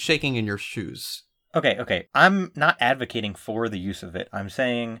should have you shaking in your shoes. Okay. I'm not advocating for the use of it. I'm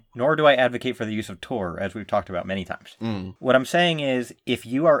saying, nor do I advocate for the use of Tor, as we've talked about many times. What I'm saying is, if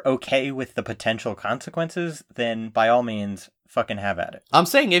you are okay with the potential consequences, then by all means, fucking have at it. I'm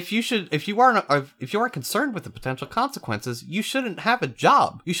saying if you are concerned with the potential consequences, you shouldn't have a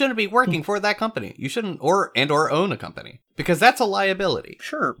job. You shouldn't be working for that company. You shouldn't or own a company, because that's a liability.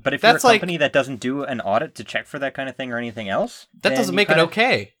 Sure, but if you're a company that doesn't do an audit to check for that kind of thing or anything else, that doesn't make it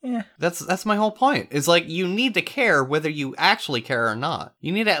okay. Yeah, that's my whole point. Is like, you need to care whether you actually care or not.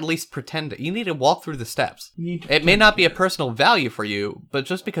 You need to at least pretend it. You need to walk through the steps. It may not be a personal value for you, but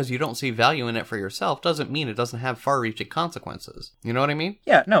just because you don't see value in it for yourself doesn't mean it doesn't have far-reaching consequences. You know what I mean?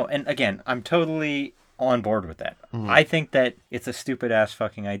 Yeah, no, and again, I'm totally on board with that. I think that it's a stupid ass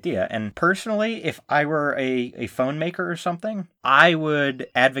fucking idea. And personally, if I were a phone maker or something, I would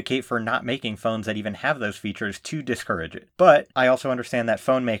advocate for not making phones that even have those features to discourage it. But I also understand that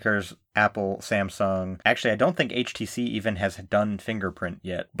phone makers, Apple, Samsung, actually I don't think HTC even has done fingerprint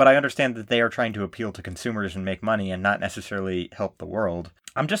yet, but I understand that they are trying to appeal to consumers and make money and not necessarily help the world.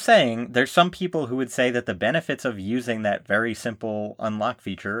 I'm just saying, there's some people who would say that the benefits of using that very simple unlock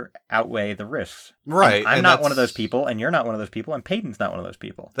feature outweigh the risks. Right. And I'm not one of those people, and you're not one of those people, and Peyton's not one of those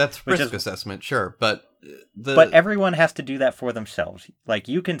people. That's risk assessment, sure, but... But everyone has to do that for themselves. Like,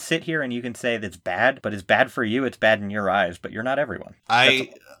 you can sit here and you can say that's bad, but it's bad for you, it's bad in your eyes, but you're not everyone. That's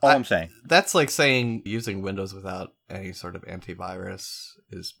all I'm saying. That's like saying using Windows without any sort of antivirus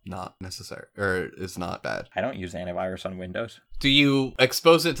is not necessary, or is not bad. I don't use antivirus on Windows. Do you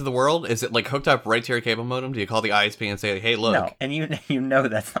expose it to the world? Is it like hooked up right to your cable modem? Do you call the ISP and say, hey, look? No, and you know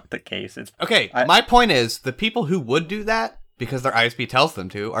that's not the case. My point is, the people who would do that, because their ISP tells them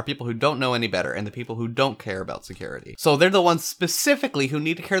to, are people who don't know any better and the people who don't care about security. So they're the ones specifically who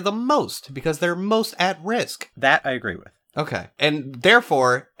need to care the most because they're most at risk. That I agree with. Okay. And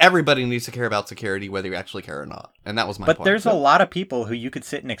therefore, everybody needs to care about security whether you actually care or not. And that was my point. But there's a lot of people who you could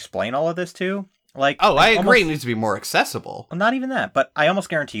sit and explain all of this to. Like, I agree, it needs to be more accessible. Well, not even that, but I almost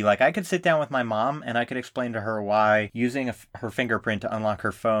guarantee, like, I could sit down with my mom and I could explain to her why using her fingerprint to unlock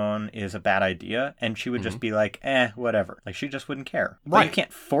her phone is a bad idea, and she would just be like, whatever. Like, she just wouldn't care. Right. But you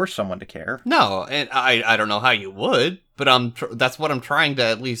can't force someone to care. No, and I don't know how you would, but that's what I'm trying to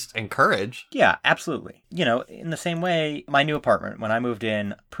at least encourage. Yeah, absolutely. You know, in the same way, my new apartment, when I moved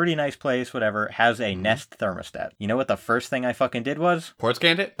in, pretty nice place, whatever, has a Nest thermostat. You know what the first thing I fucking did was? Port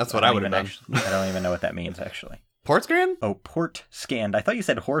scanned it? That's what I would have done. I don't even know what that means, actually. Port scan? Oh, port scanned. I thought you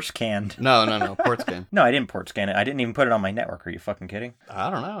said horse canned. No, port scan. No, I didn't port scan it. I didn't even put it on my network. Are you fucking kidding?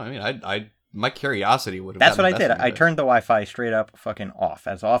 I don't know. I mean, my curiosity would have. That's what I did. I turned the Wi-Fi straight up fucking off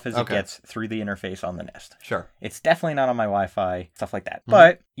as it gets through the interface on the Nest. Sure. It's definitely not on my Wi-Fi, stuff like that.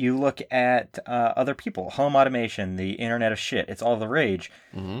 But you look at other people, home automation, the Internet of Shit. It's all the rage.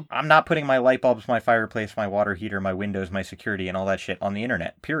 I'm not putting my light bulbs, my fireplace, my water heater, my windows, my security, and all that shit on the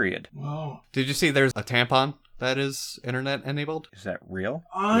internet, period. Wow. Did you see there's a tampon that is internet enabled? Is that real?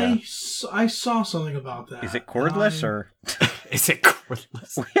 I saw something about that. Is it cordless or... Is it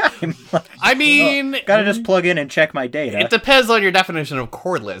cordless? I mean... gotta just plug in and check my data. It depends on your definition of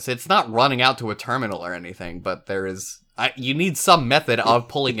cordless. It's not running out to a terminal or anything, but there is... you need some method of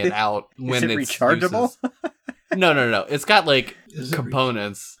pulling it out when it's rechargeable? No. It's got, like,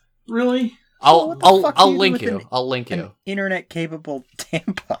 components. Really? I'll link you. I'll link you. Internet capable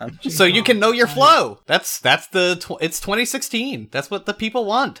tampon. So you can know your flow. It's 2016. That's what the people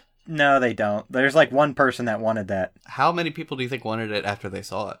want. No, they don't. There's like one person that wanted that. How many people do you think wanted it after they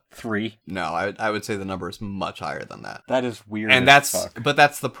saw it? 3. No, I would say the number is much higher than that. That is weird. And that's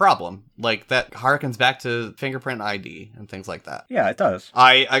the problem. Like, that harkens back to fingerprint ID and things like that. Yeah, it does.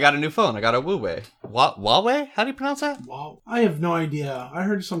 I got a new phone. I got a Huawei. Huawei? How do you pronounce that? Wow. I have no idea. I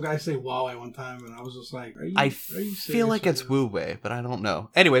heard some guy say Huawei one time, and I was just like, I feel like it's Huawei, but I don't know.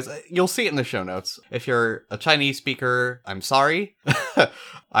 Anyways, you'll see it in the show notes. If you're a Chinese speaker, I'm sorry.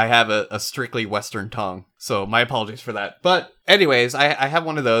 I have a strictly Western tongue, so my apologies for that. But anyways, I have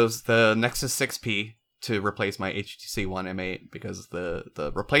one of those, the Nexus 6P, to replace my HTC One M8 because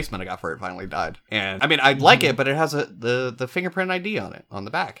the replacement I got for it finally died. And I mean, I like it, but it has the fingerprint ID on it on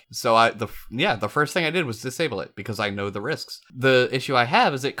the back. So the first thing I did was disable it because I know the risks. The issue I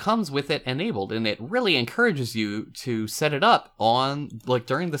have is it comes with it enabled, and it really encourages you to set it up on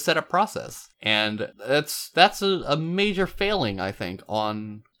during the setup process. And that's a major failing, I think,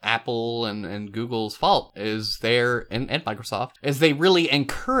 on Apple and Google's fault is and Microsoft is they really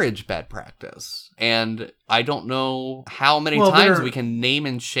encourage bad practice. And I don't know how many times we can name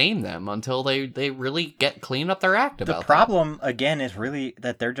and shame them until they really clean up their act about the problem, again, is really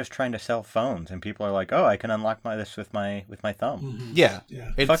that they're just trying to sell phones. And people are like, oh, I can unlock this with my thumb. Mm-hmm. Yeah.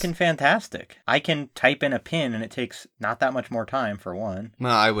 It's fucking fantastic. I can type in a PIN and it takes not that much more time, for one. No,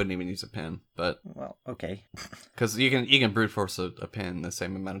 I wouldn't even use a PIN, but... Well, okay. Because you can brute force a PIN the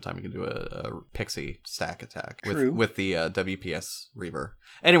same amount of time you can do a pixie stack attack with the WPS Reaver.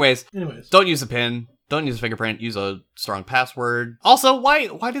 Anyways, don't use a PIN. Don't use a fingerprint. Use a strong password. Also,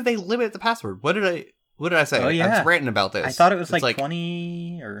 why did they limit the password? What did I say? Oh, yeah. I was ranting about this. I thought it was like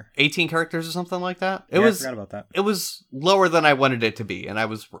 20 or 18 characters or something like that. I forgot about that. It was lower than I wanted it to be, and I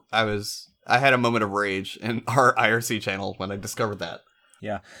had a moment of rage in our IRC channel when I discovered that.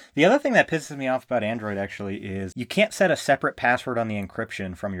 Yeah. The other thing that pisses me off about Android, actually, is you can't set a separate password on the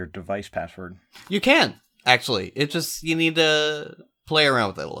encryption from your device password. You can, actually. It just, you need to play around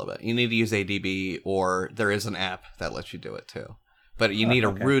with it a little bit. You need to use ADB, or there is an app that lets you do it, too. But you need a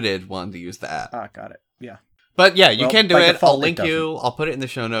rooted one to use the app. Ah, got it. Yeah. But yeah, you can do it. Default, I'll link you. I'll put it in the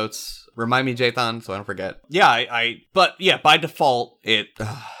show notes. Remind me, Jathan, so I don't forget. Yeah, but yeah, by default,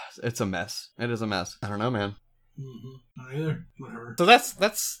 it's a mess. It is a mess. I don't know, man. Mm-hmm. Not either. Whatever. So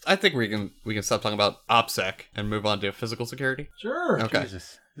that's. I think we can stop talking about OPSEC and move on to physical security. Sure. Okay.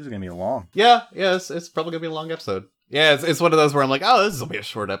 Jesus, this is gonna be long. Yeah. It's probably gonna be a long episode. Yeah, it's one of those where I'm like, oh, this will be a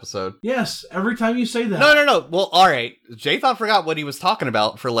short episode. Yes, every time you say that. No. Well, all right. Jathan forgot what he was talking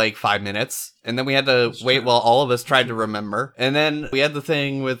about for like 5 minutes, and then we had to wait while all of us tried to remember. And then we had the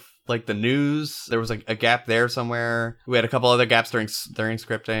thing with like the news. There was like a gap there somewhere. We had a couple other gaps during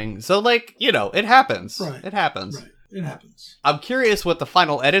scripting. So like, it happens. Right. It happens. Right. It happens. I'm curious what the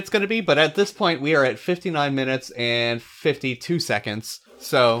final edit's going to be, but at this point we are at 59 minutes and 52 seconds.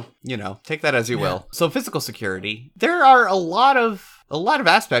 So, take that as you will. So physical security, there are a lot of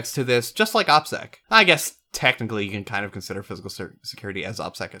aspects to this, just like OPSEC. I guess technically you can kind of consider physical security as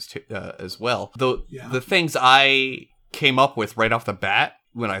OPSEC as well. The things I came up with right off the bat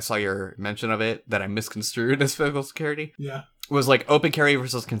when I saw your mention of it that I misconstrued as physical security was like open carry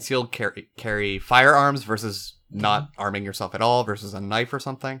versus concealed carry firearms versus not arming yourself at all versus a knife or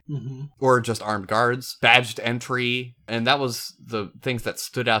something, or just armed guards, badged entry. And that was the things that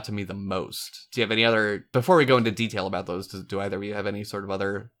stood out to me the most. Do you have any other, before we go into detail about those, do either of you have any sort of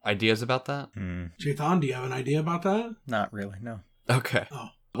other ideas about that? Jathan, do you have an idea about that? Not really, no. Okay. Oh.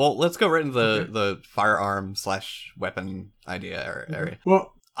 Well, let's go right into the firearm / weapon idea area.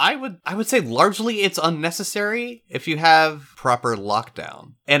 Well, I would say largely it's unnecessary if you have proper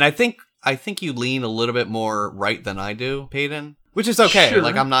lockdown. And I think you lean a little bit more right than I do, Peyton, which is okay. Sure.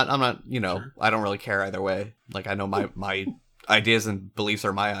 Like I'm not, sure. I don't really care either way. Like I know my ideas and beliefs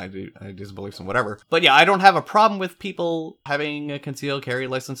are my ideas and beliefs and whatever. But yeah, I don't have a problem with people having a concealed carry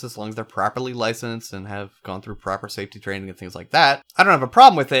license as long as they're properly licensed and have gone through proper safety training and things like that. I don't have a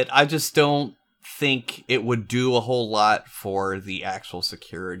problem with it. I just don't think it would do a whole lot for the actual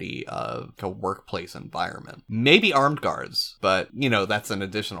security of a workplace environment. Maybe armed guards, but that's an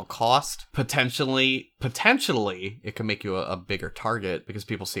additional cost. Potentially it can make you a bigger target because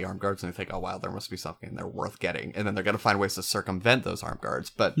people see armed guards and they think, oh wow, there must be something they're worth getting, and then they're going to find ways to circumvent those armed guards.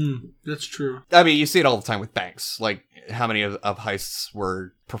 But that's true. I mean, you see it all the time with banks. Like how many of heists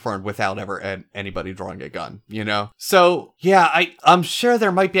were performed without ever anybody drawing a gun, So yeah, I'm sure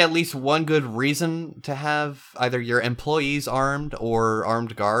there might be at least one good reason to have either your employees armed or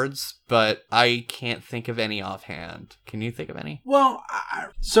armed guards, but I can't think of any offhand. Can you think of any? Well,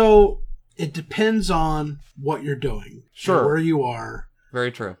 so it depends on what you're doing. Sure. Where you are.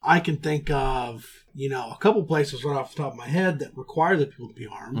 Very true. I can think of, a couple places right off the top of my head that require the people to be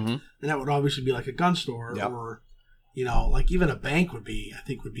armed. And that would obviously be like a gun store or like even a bank would be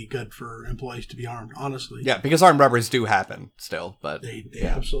good for employees to be armed, honestly. Yeah, because armed robberies do happen still, but they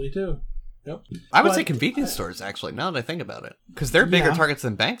absolutely do. Yep. I would say convenience stores, actually, now that I think about it. Because they're bigger targets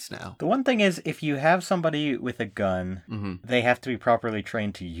than banks now. The one thing is, if you have somebody with a gun, they have to be properly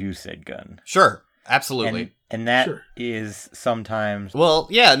trained to use said gun. Sure, absolutely. And that is sometimes... Well,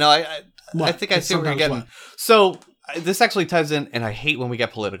 yeah, no, I think I see what you're getting. What? So... This actually ties in, and I hate when we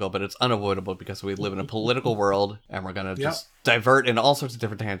get political, but it's unavoidable because we live in a political world, and we're going to just divert in all sorts of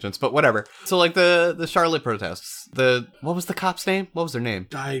different tangents, but whatever. So, like, the Charlotte protests, what was the cop's name? What was their name?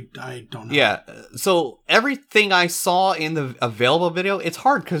 I don't know. Yeah, so everything I saw in the available video, it's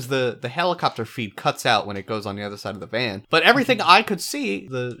hard because the helicopter feed cuts out when it goes on the other side of the van, but everything I could see,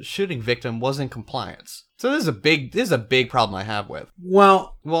 the shooting victim was in compliance. So this is a big problem I have with.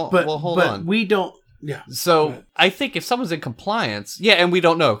 Well, hold on. Yeah. So I think if someone's in compliance, and we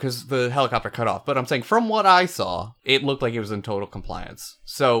don't know because the helicopter cut off, but I'm saying from what I saw, it looked like it was in total compliance.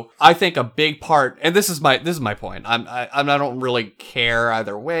 So I think a big part, and this is my point. I don't really care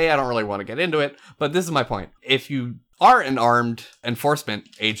either way. I don't really want to get into it, but this is my point. If you are an armed enforcement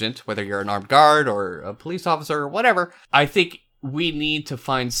agent, whether you're an armed guard or a police officer or whatever, I think we need to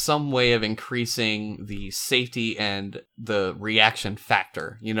find some way of increasing the safety and the reaction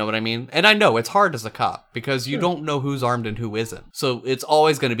factor. You know what I mean? And I know it's hard as a cop because you don't know who's armed and who isn't. So it's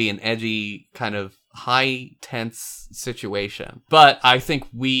always going to be an edgy kind of high tense situation. But I think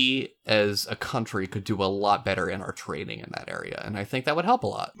we as a country could do a lot better in our training in that area. And I think that would help a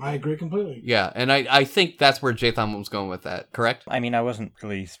lot. I agree completely. Yeah. And I think that's where Jathan was going with that. Correct? I mean, I wasn't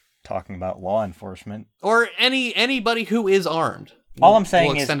really talking about law enforcement. Or anybody who is armed. All I'm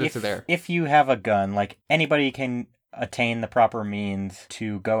saying is if you have a gun, like anybody can attain the proper means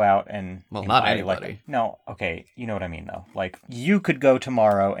to go out and... Well, not anybody. Like, no, okay, you know what I mean though. Like you could go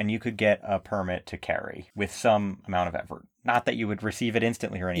tomorrow and you could get a permit to carry with some amount of effort. Not that you would receive it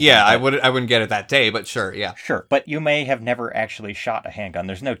instantly or anything. Yeah, I wouldn't get it that day, but sure, yeah. Sure, but you may have never actually shot a handgun.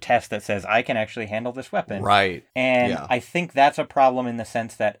 There's no test that says, I can actually handle this weapon. Right. And I think that's a problem in the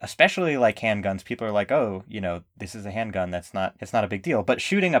sense that, especially like handguns, people are like, oh, this is a handgun. It's not a big deal. But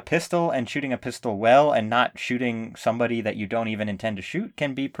shooting a pistol and shooting a pistol well and not shooting somebody that you don't even intend to shoot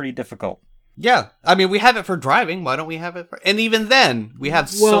can be pretty difficult. Yeah. I mean, we have it for driving. Why don't we have it for... And even then, we have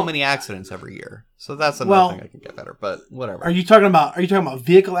so many accidents every year. So that's another thing I can get better, but whatever. Are you talking about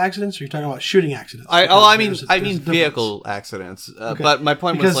vehicle accidents or are you talking about shooting accidents? I mean vehicle accidents. Okay. But my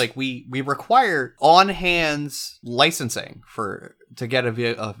point was like we require on-hands licensing to get a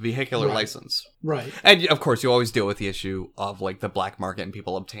vehicular license. Right. And of course, you always deal with the issue of like the black market and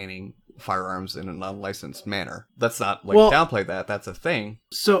people obtaining firearms in an unlicensed manner. Let's not downplay that. That's a thing.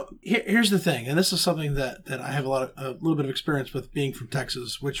 So here's the thing, and this is something that I have a little bit of experience with being from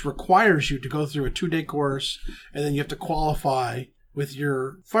Texas, which requires you to go through a 2-day course, and then you have to qualify with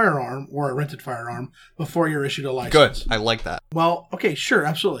your firearm or a rented firearm before you're issued a license. Good. I like that. Well, okay, sure,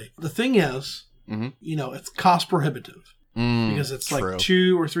 absolutely. The thing is, it's cost prohibitive. Because it's true. like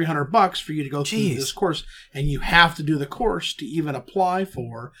 $200 or $300 for you to go through this course, and you have to do the course to even apply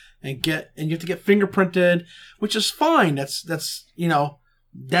for and you have to get fingerprinted, which is fine. That's that's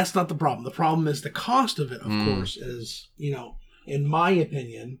not the problem. The problem is the cost of it. Of course, is in my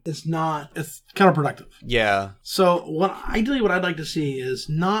opinion, it's counterproductive. Yeah. So ideally what I'd like to see is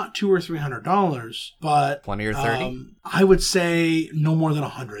not $200 or $300, but 20 or 30. I would say no more than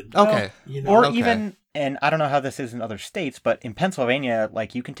 100. Okay. Even. And I don't know how this is in other states, but in Pennsylvania,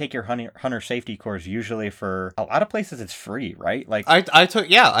 like you can take your hunter safety course usually for a lot of places. It's free, right? Like I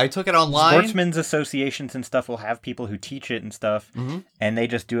took it online. Sportsmen's associations and stuff will have people who teach it and stuff, and they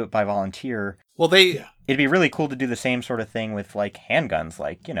just do it by volunteer. Well, it'd be really cool to do the same sort of thing with like handguns,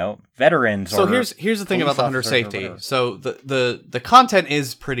 like veterans. So here's the thing about the hunter safety. So the content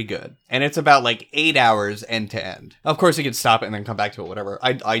is pretty good, and it's about like 8 hours end to end. Of course, you can stop it and then come back to it, whatever.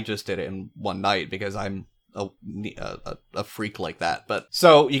 I just did it in one night because I'm a freak like that. But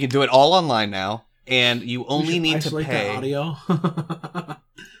so you can do it all online now, and you only need to pay. That audio.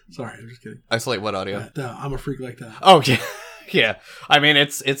 Sorry, I'm just kidding. Isolate what audio? I'm a freak like that. Oh yeah. Yeah, I mean,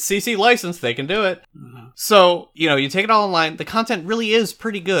 it's CC licensed. They can do it. So, you take it all online. The content really is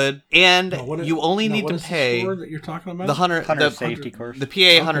pretty good. And you only need to pay... What is that you're talking about? The hunter safety course. The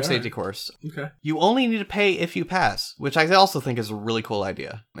PA hunter safety course. Okay. You only need to pay if you pass, which I also think is a really cool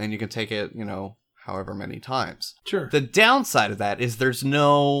idea. And you can take it, however many times. Sure. The downside of that is there's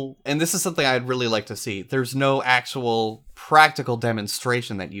no... And this is something I'd really like to see. There's no actual practical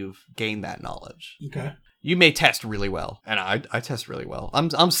demonstration that you've gained that knowledge. Okay. You may test really well, and I test really well.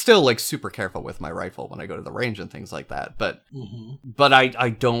 I'm still like super careful with my rifle when I go to the range and things like that. But I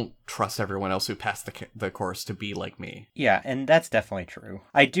don't trust everyone else who passed the course to be like me. Yeah, and that's definitely true.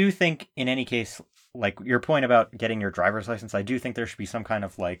 I do think in any case, like your point about getting your driver's license, I do think there should be some kind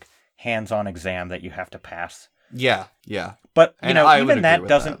of like hands-on exam that you have to pass. Yeah. But even that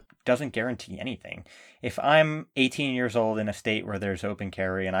doesn't guarantee anything. If I'm 18 years old in a state where there's open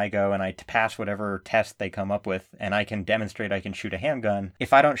carry and I go and I pass whatever test they come up with and I can demonstrate I can shoot a handgun,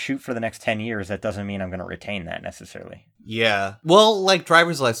 if I don't shoot for the next 10 years, that doesn't mean I'm going to retain that necessarily. Yeah. Well, like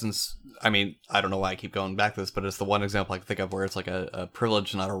driver's license, I mean, I don't know why I keep going back to this, but it's the one example I can think of where it's like a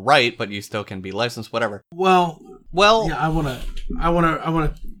privilege, not a right, but you still can be licensed, whatever. Well, yeah, I want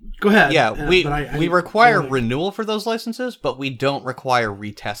to go ahead. Yeah, we require renewal for those licenses, but we don't require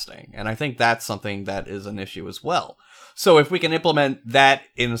retesting. And I think that's something that is an issue as well. So if we can implement that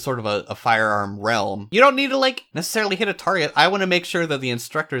in sort of a firearm realm, you don't need to like necessarily hit a target. I want to make sure that the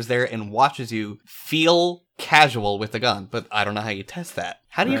instructor is there and watches you feel casual with the gun, but I don't know how you test that.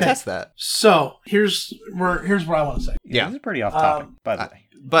 How do you test that? So here's what I want to say. Yeah, this is pretty off topic, by the way.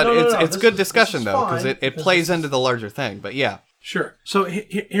 But it's good discussion though, because it plays into the larger thing. But yeah. Sure. So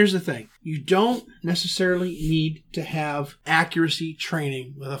here's the thing. You don't necessarily need to have accuracy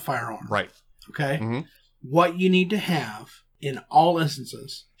training with a firearm. Right. Okay? Mm-hmm. What you need to have in all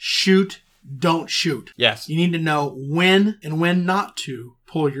instances, shoot, don't shoot. Yes. You need to know when and when not to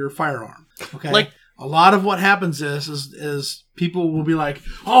pull your firearm. Okay? Like, a lot of what happens is people will be like,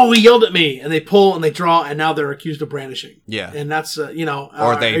 "Oh, he yelled at me," and they pull and they draw, and now they're accused of brandishing. Yeah. And that's or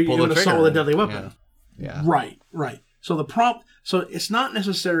they pull the trigger. Assault with a deadly weapon. Yeah. Right. So so it's not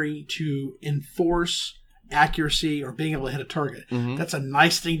necessary to enforce accuracy or being able to hit a target. Mm-hmm. That's a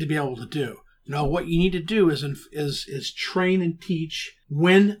nice thing to be able to do. No, what you need to do is train and teach.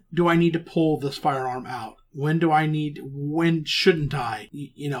 When do I need to pull this firearm out? When shouldn't I?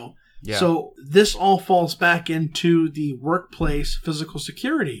 Yeah. So this all falls back into the workplace physical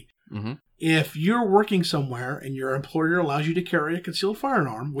security. Mm-hmm. If you're working somewhere and your employer allows you to carry a concealed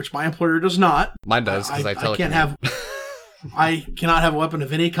firearm, which my employer does not. Mine does, because I can't have. I cannot have a weapon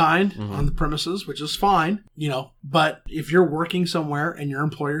of any kind on the premises, which is fine, But if you're working somewhere and your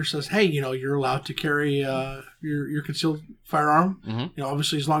employer says, "Hey, you're allowed to carry your concealed firearm,"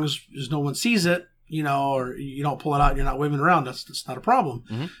 obviously as long as no one sees it, or you don't pull it out and you're not waving around, that's not a problem.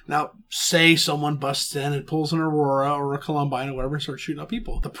 Mm-hmm. Now, say someone busts in and pulls an Aurora or a Columbine or whatever and starts shooting at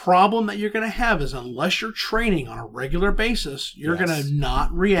people. The problem that you're going to have is unless you're training on a regular basis, you're going to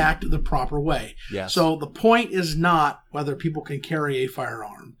not react the proper way. Yes. So the point is not whether people can carry a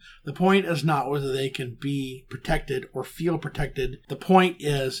firearm. The point is not whether they can be protected or feel protected. The point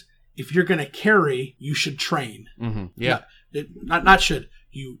is, if you're going to carry, you should train. Mm-hmm. Yeah. Not should.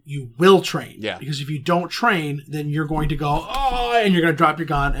 You will train. Yeah. Because if you don't train, then you're going to go, and you're going to drop your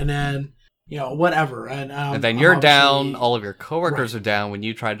gun, and then, whatever. And then you're down, all of your coworkers are down when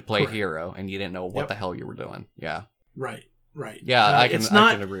you tried to play hero, and you didn't know what the hell you were doing. Yeah. Right. Yeah, I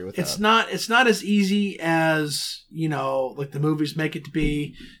can agree with that. It's not as easy as, like the movies make it to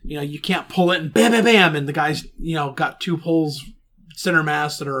be. You can't pull it and bam, bam, bam, and the guy's, got two holes center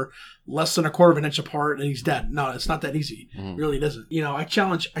mass that are less than a quarter of an inch apart and he's dead. No, it's not that easy. Mm-hmm. Really, it isn't. I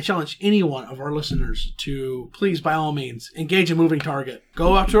challenge any one of our listeners to please, by all means, engage a moving target.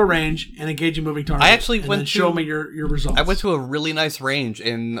 Go out to a range and engage a moving target. I actually went to show me your results. I went to a really nice range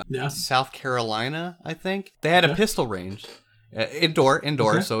in South Carolina, I think. They had a pistol range. Indoor,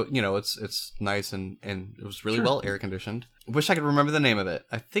 okay. So it's nice and it was really well air conditioned. I wish I could remember the name of it.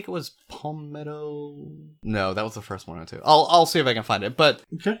 I think it was Palmetto. No, that was the first one or two. I'll see if I can find it. But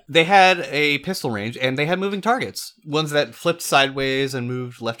they had a pistol range and they had moving targets, ones that flipped sideways and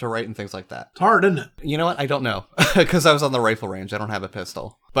moved left or right and things like that. It's hard, isn't it? You know what? I don't know because I was on the rifle range. I don't have a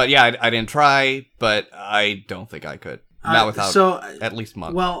pistol. But yeah, I didn't try. But I don't think I could. Not without at least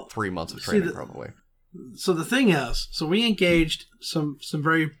 3 months of training, probably. So the thing is, we engaged some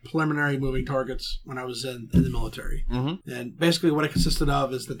very preliminary moving targets when I was in the military. Mm-hmm. And basically what it consisted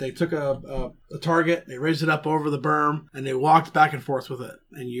of is that they took a target, they raised it up over the berm, and they walked back and forth with it.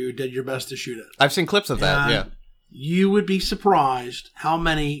 And you did your best to shoot it. I've seen clips of that, yeah. You would be surprised how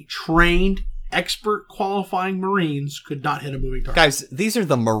many trained, expert qualifying Marines could not hit a moving target. Guys, these are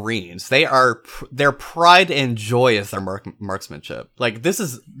the Marines. Their pride and joy is their marksmanship. Like, this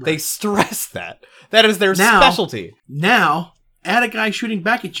is, they stress that. That is their specialty. Now, add a guy shooting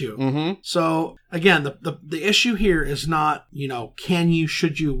back at you. Mm-hmm. So, again, the issue here is not, can you,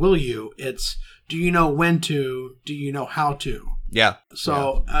 should you, will you? It's, do you know when to? Do you know how to? Yeah.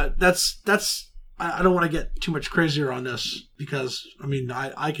 So, that's I don't want to get too much crazier on this because,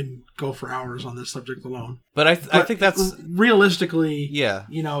 I can go for hours on this subject alone. But I think that's... Realistically, yeah.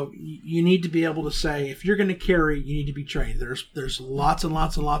 You need to be able to say, if you're going to carry, you need to be trained. There's lots and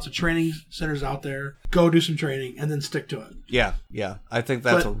lots and lots of training centers out there. Go do some training and then stick to it. Yeah. I think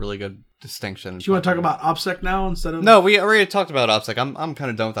that's a really good distinction. Do you want to talk about OPSEC now instead of... No, we already talked about OPSEC. I'm kind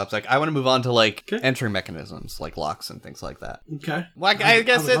of done with OPSEC. I want to move on to entry mechanisms like locks and things like that. Okay. Well, I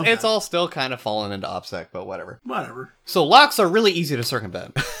guess it's all still kind of fallen into OPSEC, but whatever. Whatever. So locks are really easy to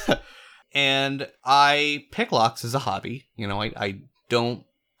circumvent. And I pick locks as a hobby. I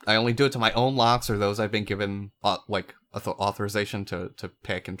only do it to my own locks or those I've been given authorization to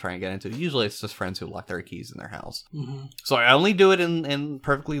pick and try and get into. Usually it's just friends who lock their keys in their house. Mm-hmm. So I only do it in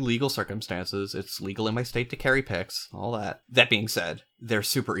perfectly legal circumstances. It's legal in my state to carry picks, all that. That being said, they're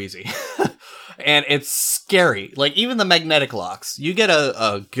super easy. And it's scary. Like, even the magnetic locks, you get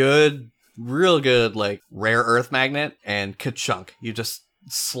a good real good, like, rare earth magnet, and ka-chunk. You just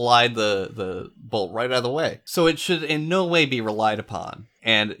slide the bolt right out of the way. So it should in no way be relied upon.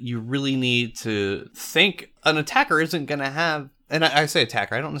 And you really need to think an attacker isn't going to have... And I say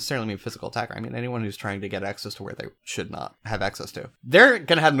attacker, I don't necessarily mean physical attacker. I mean anyone who's trying to get access to where they should not have access to. They're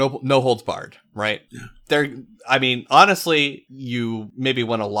going to have no holds barred, right? Yeah. Honestly, you maybe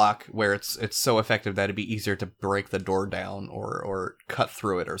want a lock where it's so effective that it'd be easier to break the door down or cut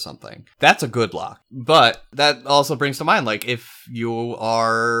through it or something. That's a good lock. But that also brings to mind, like, if you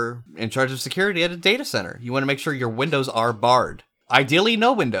are in charge of security at a data center, you want to make sure your windows are barred. Ideally,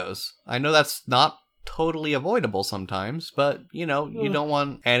 no windows. I know that's not totally avoidable sometimes, but you don't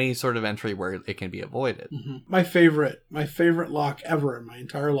want any sort of entry where it can be avoided. Mm-hmm. My favorite lock ever in my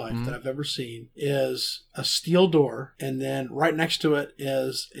entire life that I've ever seen is a steel door, and then right next to it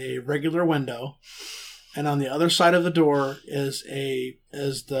is a regular window, and on the other side of the door is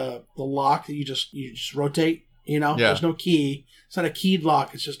the lock that you just rotate. There's no key. It's not a keyed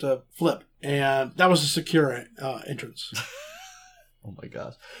lock. It's just a flip, and that was a secure entrance. Oh my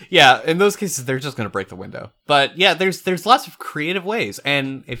gosh. Yeah, in those cases, they're just going to break the window. But yeah, there's lots of creative ways.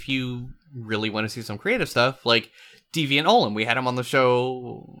 And if you really want to see some creative stuff, like Deviant Olin, we had him on the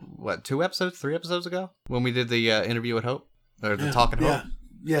show, 3 episodes ago? When we did the interview at Hope? Or the talk at Hope?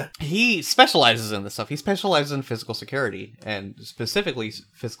 Yeah. He specializes in this stuff. He specializes in physical security, and specifically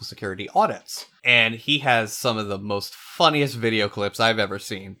physical security audits. And he has some of the most funniest video clips I've ever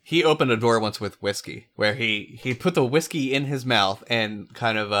seen. He opened a door once with whiskey, where he put the whiskey in his mouth and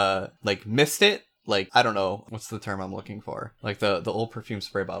kind of missed it. Like, I don't know, what's the term I'm looking for? Like the old perfume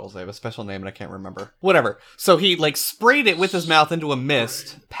spray bottles, they have a special name and I can't remember. Whatever. So he sprayed it with his mouth into a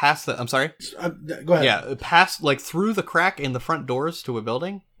mist past I'm sorry? Go ahead. Yeah, past, through the crack in the front doors to a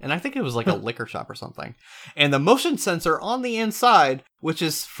building. And I think it was a liquor shop or something. And the motion sensor on the inside, which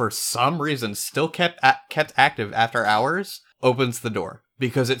is for some reason still kept active after hours, opens the door.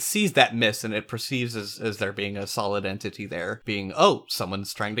 Because it sees that mist and it perceives as there being a solid entity there, being,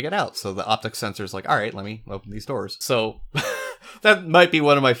 someone's trying to get out. So the optic sensor's like, all right, let me open these doors. So that might be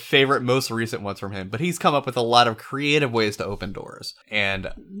one of my favorite, most recent ones from him. But he's come up with a lot of creative ways to open doors.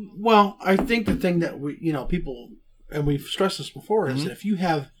 And well, I think the thing that people, and we've stressed this before, is that if you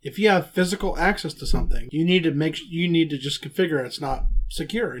have physical access to something, you need to just configure it's not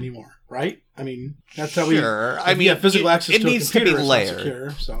secure anymore, right? I mean, that's how physical access to a computer is not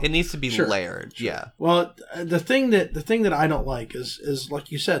secure. So. It needs to be layered. Sure. Yeah. Well, the thing that I don't like is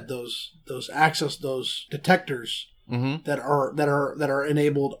like you said, those detectors that are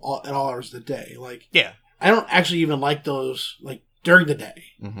enabled at all hours of the day. I don't actually even like those during the day.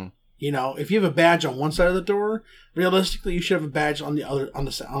 Mm-hmm. If you have a badge on one side of the door, realistically, you should have a badge on the other, on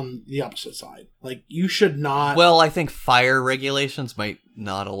the opposite side. You should not. Well, I think fire regulations might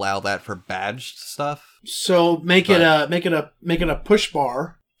not allow that for badged stuff. So make it a push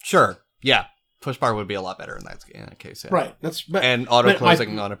bar. Sure. Yeah. Push bar would be a lot better in that case. Yeah. Right. And auto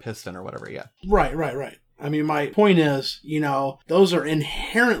closing on a piston or whatever. Yeah. Right. I mean, my point is, those are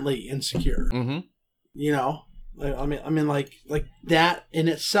inherently insecure. Mm-hmm. I mean, like that in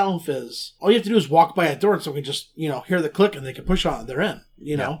itself is all you have to do is walk by a door, and someone can just hear the click and they can push on it. They're in.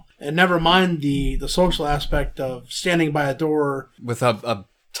 And never mind the social aspect of standing by a door with a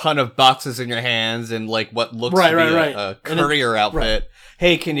ton of boxes in your hands and what looks to be a courier outfit. Right.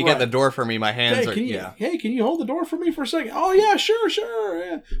 Hey, can you get the door for me? My hands are Hey, can you hold the door for me for a second? Oh yeah, sure.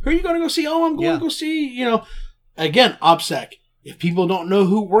 Yeah. Who are you going to go see? Oh, I'm going to go see. Again, OPSEC. If people don't know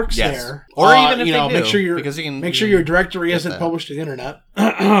who works there, or even if they do, make sure your directory isn't published to the internet,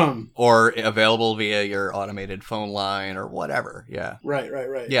 or available via your automated phone line or whatever. Yeah. Right.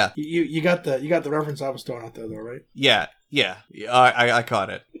 Yeah. You got the reference I was throwing out there though, right? Yeah. I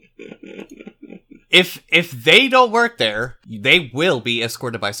caught it. If they don't work there, they will be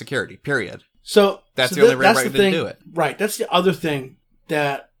escorted by security. Period. So that's the only way to do it. Right. That's the other thing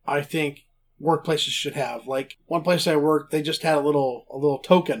that I think workplaces should have. One place I worked, they just had a little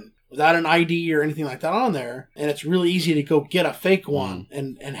token without an ID or anything like that on there, and it's really easy to go get a fake one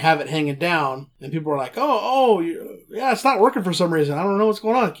and have it hanging down, and people are like, yeah, it's not working for some reason, I don't know what's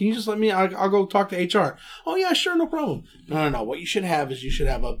going on, can you just let me, I'll go talk to HR. Oh yeah, sure, no problem. No, what you should have is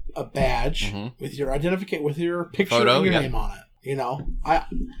a badge with your identification, with your picture and your name on it.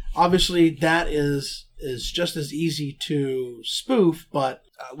 Obviously that is just as easy to spoof, but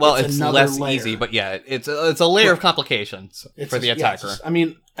it's less easy, but yeah, it's a layer of complications for the attacker. I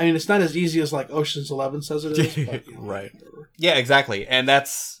mean, it's not as easy as Ocean's 11 says it is. But, right. Yeah, exactly. And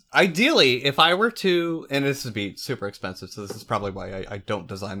that's Ideally, if I were to, and this would be super expensive, so this is probably why I don't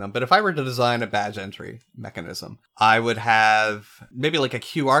design them, but if I were to design a badge entry mechanism, I would have maybe like a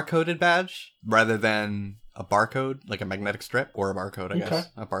QR coded badge rather than a barcode, like a magnetic strip, or a barcode, I guess.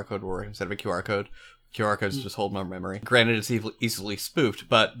 A barcode or instead of a QR code. QR codes just hold more memory. Granted, it's easily spoofed,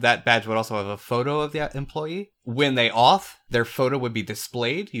 but that badge would also have a photo of the employee. When they off, their photo would be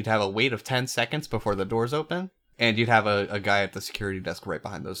displayed. You'd have a wait of 10 seconds before the doors open. And you'd have a guy at the security desk right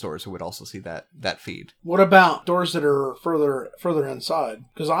behind those doors who would also see that feed. What about doors that are further inside?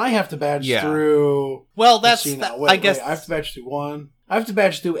 Because I have to badge through... Well, that's... I guess... I have to badge through one. I have to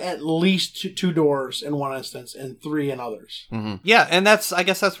badge through at least two doors in one instance and 3 in others. Mm-hmm. Yeah, and I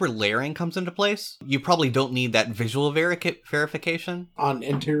guess that's where layering comes into place. You probably don't need that visual verification. On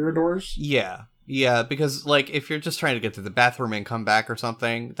interior doors? Yeah, because, like, if you're just trying to get to the bathroom and come back or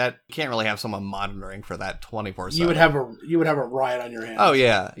something, that you can't really have someone monitoring for that 24/7. You would have a riot on your hands. Oh,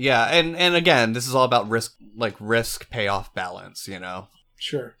 yeah. And again, this is all about risk payoff balance, you know?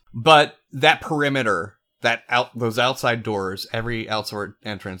 Sure. But that perimeter, those outside doors, every outside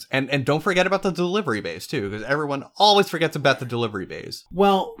entrance, and don't forget about the delivery bays too, because everyone always forgets about the delivery bays.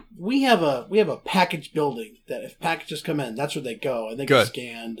 Well, we have a package building that if packages come in, that's where they go, and they get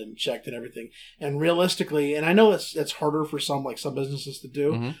scanned and checked and everything. And realistically, and I know it's harder for some businesses to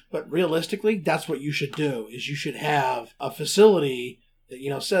do, but realistically, that's what you should do. Is you should have a facility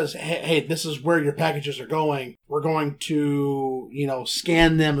that, says, hey, this is where your packages are going. We're going to,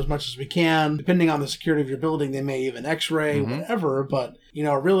 scan them as much as we can. Depending on the security of your building, they may even x-ray, whatever. But,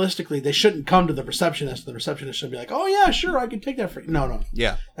 realistically, they shouldn't come to the receptionist. The receptionist should be like, oh, yeah, sure, I can take that for you. No.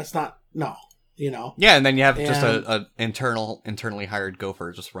 Yeah. That's not, no. Yeah, and then you have just a internally hired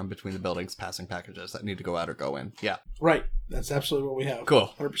gopher just run between the buildings passing packages that need to go out or go in. Yeah. Right. That's absolutely what we have.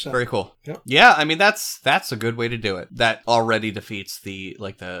 Cool. 100%. Very cool. Yep. Yeah, I mean that's a good way to do it. That already defeats the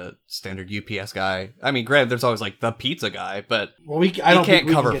standard UPS guy. I mean, granted, there's always the pizza guy, but I don't think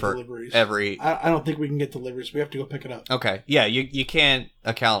we can get deliveries. I don't think we can get deliveries. We have to go pick it up. Okay. Yeah, you can't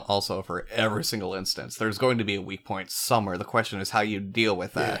account also for every single instance. There's going to be a weak point somewhere. The question is how you deal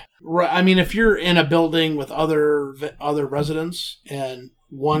with that. Yeah. Right. I mean, if you're in a building with other residents and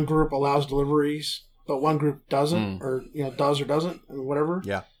one group allows deliveries, but one group doesn't, or does or doesn't, or whatever.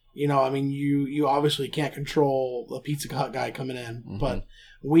 Yeah. I mean, you obviously can't control the Pizza Hut guy coming in, but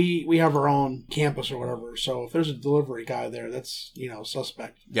we have our own campus or whatever. So if there's a delivery guy there, that's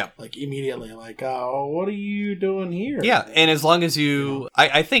suspect. Yeah. Immediately, oh, what are you doing here? Yeah, and as long as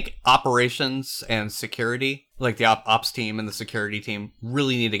I think operations and security, like the ops team and the security team,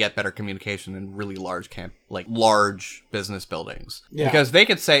 really need to get better communication in really large large business buildings. Yeah. Because they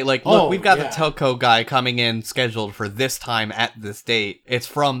could say, look, we've got the telco guy coming in scheduled for this time at this date. It's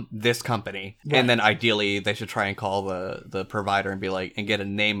from this company. Right. And then ideally they should try and call the provider and be and get a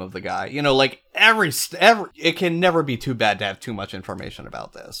name of the guy. Every it can never be too bad to have too much information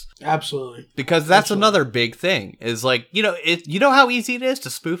about this. Absolutely. Because that's another big thing is how easy it is to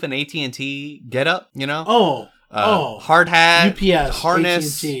spoof an AT&T getup, hard hat, UPS,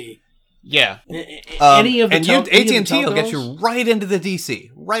 harness. AT&T. Yeah. Any of the AT&T will get you right into the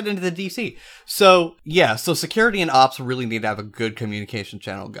DC. So, yeah, security and ops really need to have a good communication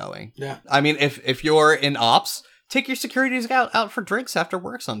channel going. Yeah. I mean, if you're in ops, take your securities out for drinks after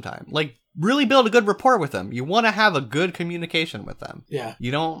work sometime. Really build a good rapport with them. You want to have a good communication with them. Yeah.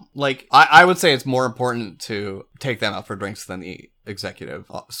 You don't, I would say it's more important to take them out for drinks than the executive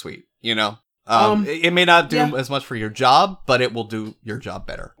suite, It may not do as much for your job, but it will do your job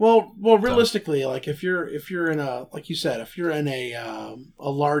better. Well, realistically, if you're in a, like you said, if you're in a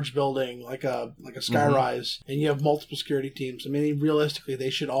large building like a skyrise and you have multiple security teams, I mean, realistically, they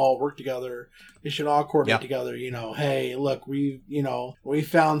should all work together. They should all coordinate together. Hey, look, we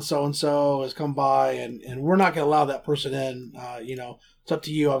found so and so has come by, and we're not going to allow that person in. It's up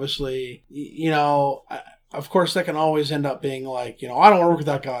to you, obviously. Of course, that can always end up being I don't want to work with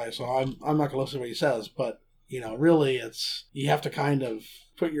that guy, so I'm not going to listen to what he says. But, really, you have to kind of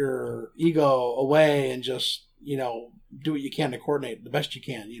put your ego away and just, do what you can to coordinate the best you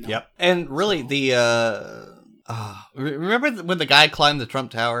can, Yep. And really, remember when the guy climbed the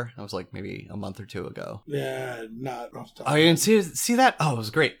Trump Tower? That was maybe a month or two ago. Yeah, not off the top. Oh, you didn't see that? Oh, it was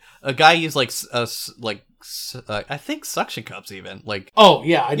great. A guy used I think suction cups even. Oh,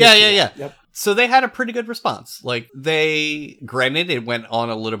 yeah. I did yeah. Yep. So they had a pretty good response. Granted, it went on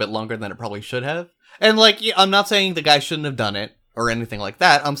a little bit longer than it probably should have. And I'm not saying the guy shouldn't have done it or anything like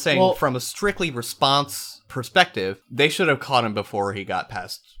that. I'm saying from a strictly response perspective, they should have caught him before he got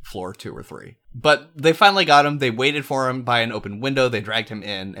past floor 2 or 3. But they finally got him. They waited for him by an open window. They dragged him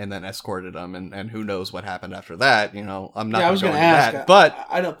in and then escorted him. And who knows what happened after that? You know, I'm not going to go into that. But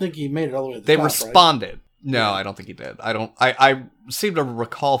I don't think he made it all the way to the they top, responded. Right? No, I don't think he did. I seem to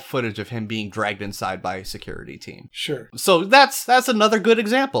recall footage of him being dragged inside by a security team. Sure. So that's another good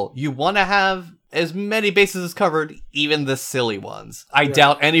example. You want to have as many bases as covered, even the silly ones. I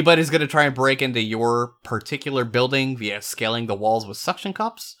doubt anybody's going to try and break into your particular building via scaling the walls with suction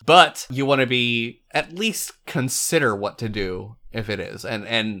cups, but you want to be at least consider what to do if it is.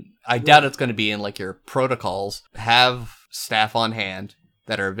 And I doubt it's going to be in like your protocols. Have staff on hand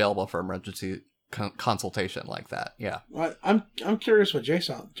that are available for emergency consultation like that. Yeah. I'm curious what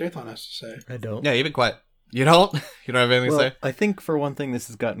Jathan has to say. I don't. Yeah, you've been quiet. You don't? You don't have anything to say? I think for one thing, this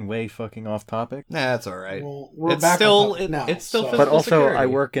has gotten way fucking off topic. Nah, that's all right. Well, we're back on topic now. It's still But also, security. I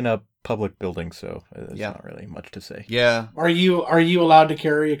work in a public building, so there's not really much to say. Yeah. Are you allowed to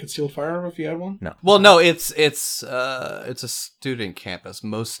carry a concealed firearm if you had one? No. Well, no, it's a student campus.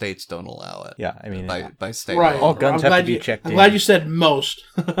 Most states don't allow it. Yeah, I mean, by state right. law. All guns have to be checked in. I'm glad you said most.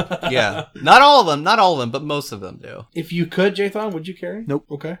 Yeah. Not all of them, but most of them do. If you could, Jathan, would you carry? Nope.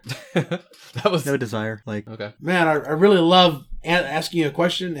 Okay. That was no desire. Like, okay. Man, I really love asking you a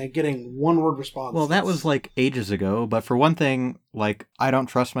question and getting one-word response. Well, that was like ages ago, but for one thing, like, I don't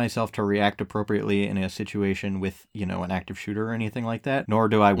trust myself to react appropriately in a situation with, you know, an active shooter or anything like that, nor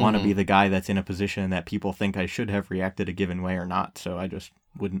do I want to be the guy that's in a position that people think I should have reacted a given way or not, so I just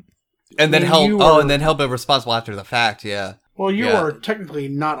wouldn't. And then help be responsible after the fact, yeah. Well, you are technically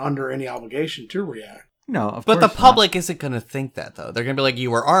not under any obligation to react. No, of but course the public isn't going to think that, though. They're going to be like,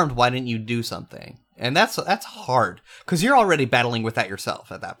 you were armed, why didn't you do something? And that's hard, because you're already battling with that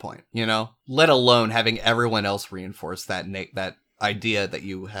yourself at that point, you know? Let alone having everyone else reinforce that idea that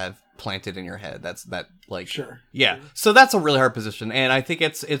you have planted in your head. Sure. Yeah. So that's a really hard position, and I think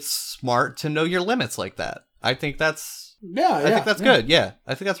it's smart to know your limits like that. I think that's good. Yeah.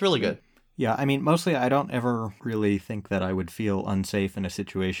 I think that's really good. Yeah, I mean, mostly I don't ever really think that I would feel unsafe in a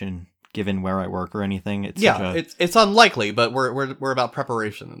situation given where I work or anything. It's unlikely, but we're about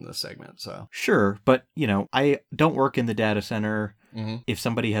preparation in this segment, so. Sure, but, you know, I don't work in the data center. Mm-hmm. If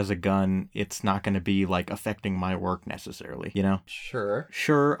somebody has a gun, it's not going to be, like, affecting my work necessarily, you know?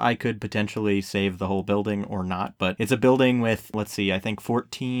 Sure, I could potentially save the whole building or not, but it's a building with, let's see, I think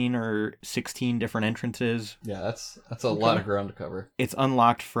 14 or 16 different entrances. Yeah, that's a lot of ground to cover. It's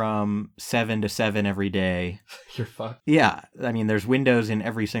unlocked from 7 to 7 every day. You're fucked. Yeah, I mean, there's windows in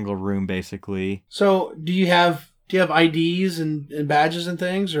every single room, basically. So, do you have IDs and badges and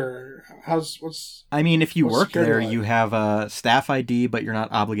things, or I mean, if you work there, you have a staff ID, but you're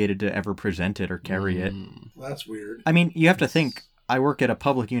not obligated to ever present it or carry it. Well, that's weird. I mean, you have to think, I work at a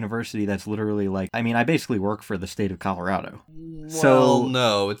public university that's literally like, I mean, I basically work for the state of Colorado. Well,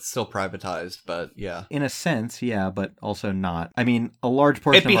 no, it's still privatized, but yeah. In a sense, yeah, but also not. I mean, a large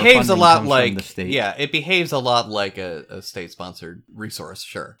portion of our funding comes from the state. Yeah, it behaves a lot like a state-sponsored resource,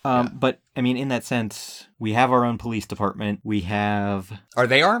 sure. But, I mean, in that sense, we have our own police department. We have... Are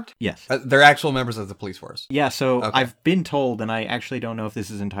they armed? Yes. They're actual members of the police force? Yeah, so I've been told, and I actually don't know if this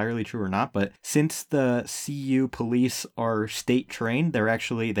is entirely true or not, but since the CU police are state-trained,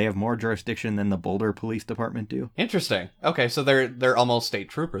 they have more jurisdiction than the Boulder Police Department do. Interesting. Okay, so they're almost state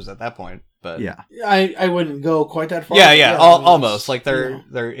troopers at that point. But yeah, I wouldn't go quite that far. Yeah, almost like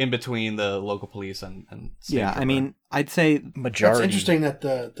they're in between the local police and state trooper. I mean, I'd say majority. That's interesting that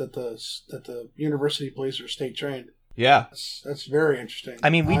the university police are state trained. Yeah, that's very interesting. I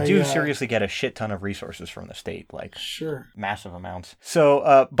mean, we do seriously get a shit ton of resources from the state, like sure, massive amounts.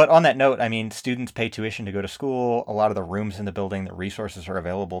 So, but on that note, I mean, students pay tuition to go to school. A lot of the rooms in the building, the resources are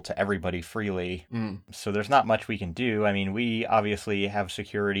available to everybody freely. So there's not much we can do. I mean, we obviously have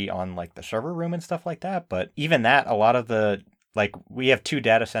security on like the server room and stuff like that, but even that, a lot of we have 2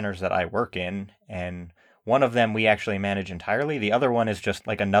 data centers that I work in, and one of them we actually manage entirely. The other one is just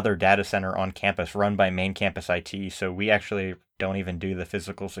like another data center on campus run by main campus IT. So we actually don't even do the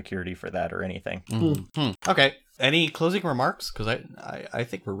physical security for that or anything. Okay. Any closing remarks? Because I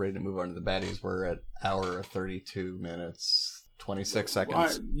think we're ready to move on to the baddies. We're at hour 32 minutes, 26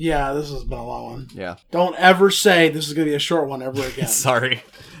 seconds. Yeah, this has been a long one. Yeah. Don't ever say this is going to be a short one ever again. Sorry.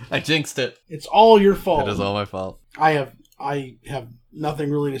 I jinxed it. It's all your fault. It is all my fault. I have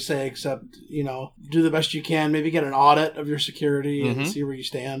nothing really to say except, you know, do the best you can. Maybe get an audit of your security and see where you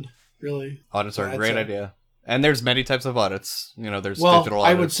stand, really. Audits are a great idea. And there's many types of audits. You know, there's digital audits,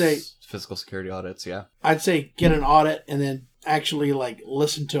 I would say physical security audits, yeah. I'd say get an audit and then actually, like,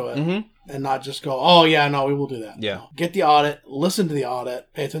 listen to it. and not just go, oh, yeah, no, we will do that. Yeah. No. Get the audit, listen to the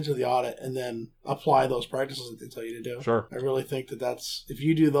audit, pay attention to the audit, and then apply those practices that they tell you to do. Sure. I really think that's, if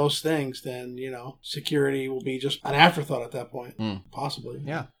you do those things, then, security will be just an afterthought at that point. Possibly.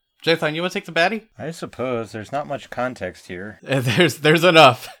 Yeah. Jathan, you want to take the baddie? I suppose. There's not much context here. There's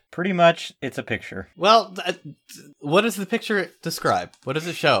enough. Pretty much, it's a picture. Well, what does the picture describe? What does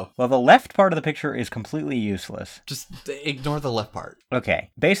it show? Well, the left part of the picture is completely useless. Just ignore the left part.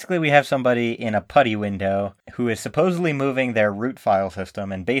 Okay. Basically, we have somebody in a PuTTY window who is supposedly moving their root file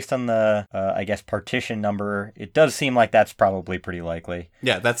system, and based on the, partition number, it does seem like that's probably pretty likely.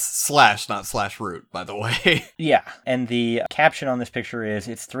 Yeah, that's slash, not slash root, by the way. Yeah, and the caption on this picture is,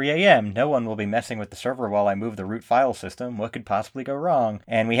 "It's 3 a.m. No one will be messing with the server while I move the root file system. What could possibly go wrong?"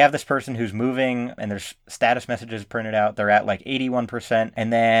 And we have this person who's moving, and there's status messages printed out. They're at like 81%,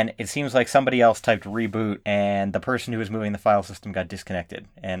 and then it seems like somebody else typed reboot, and the person who was moving the file system got disconnected.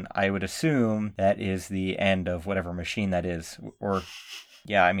 And I would assume that is the end of whatever machine that is. Or,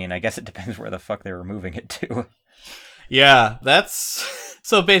 yeah, I mean, I guess it depends where the fuck they were moving it to. Yeah, that's...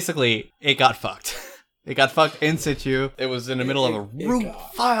 So basically, it got fucked. It got fucked in situ. It was in the middle of a root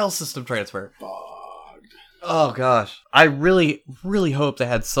file system transfer. Oh, gosh. I really, really hope they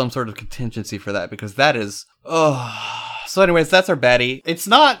had some sort of contingency for that, because that is... So anyways, that's our baddie. It's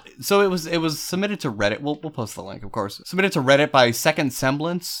not... So it was submitted to Reddit. We'll post the link, of course. Submitted to Reddit by Second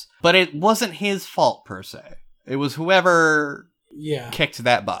Semblance, but it wasn't his fault, per se. It was whoever kicked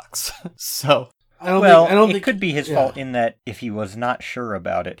that box. So... I don't think it could be his fault in that if he was not sure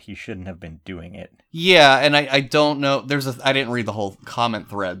about it, he shouldn't have been doing it. Yeah, and I don't know. I didn't read the whole comment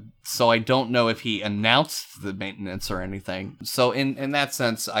thread, so I don't know if he announced the maintenance or anything. So in that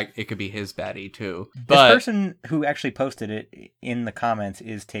sense, it could be his baddie too. But this person who actually posted it in the comments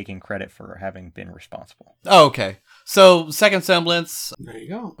is taking credit for having been responsible. Oh, okay. So, Second Semblance. There you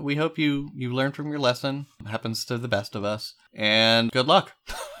go. We hope you learned from your lesson. It happens to the best of us. And good luck.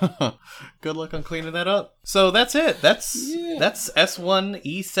 Good luck on cleaning that up. So, that's it. That's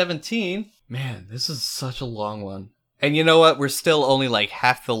S1E17. Man, this is such a long one. And you know what? We're still only like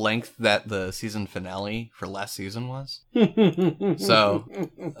half the length that the season finale for last season was. So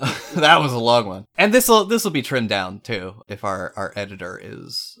that was a long one. And this will be trimmed down too if our editor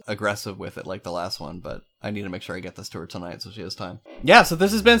is aggressive with it like the last one. But I need to make sure I get this to her tonight so she has time. Yeah, so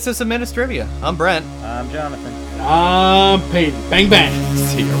this has been System Minutes Trivia. I'm Brent. I'm Jonathan. I'm Peyton. Bang, bang.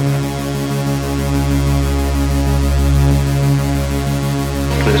 See you around.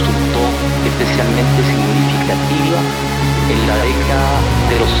 Resultó especialmente significativa en la década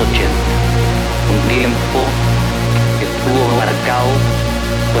de los 80, un tiempo que estuvo marcado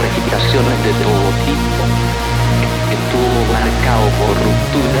por agitaciones de todo tipo, que estuvo marcado por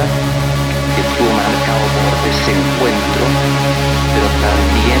ruptura, que estuvo marcado por desencuentro, pero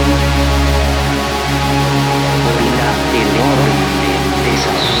también por una enorme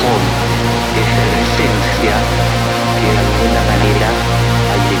desazón, efervescencia que de alguna manera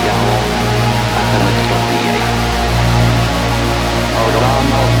ha llegado hasta nuestros días.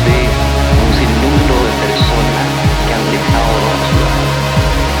 Hablamos de un sinnúmero de personas que han dejado la ciudad.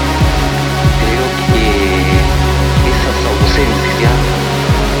 Creo que esas ausencias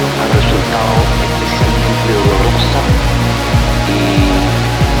han resultado especialmente dolorosas y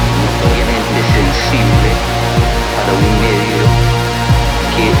notoriamente sensibles para un medio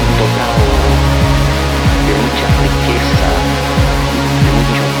que dotado de mucha riqueza, de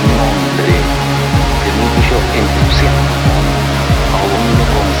mucho nombre, de mucho entusiasmo, aún no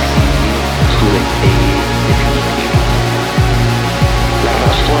consigue su despegue definitivo. Las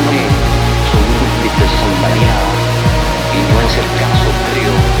razones son múltiples, son variadas, y no es el caso,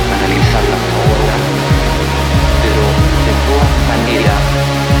 creo, analizarlas ahora, pero de todas maneras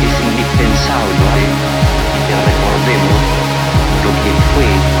es indispensable que recordemos lo que fue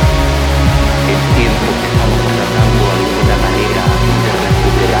el tiempo que estamos tratando de alguna manera de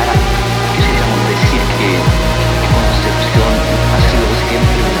recuperar. Quisiéramos decir que Concepción ha sido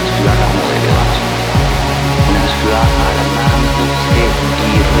siempre una ciudad a modelo, una ciudad armándose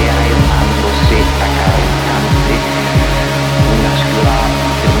y rearmándose a cada instante, una ciudad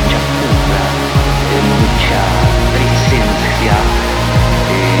de mucha fuga, de mucha presencia,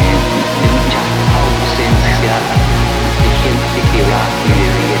 de mucha ausencia, de gente que va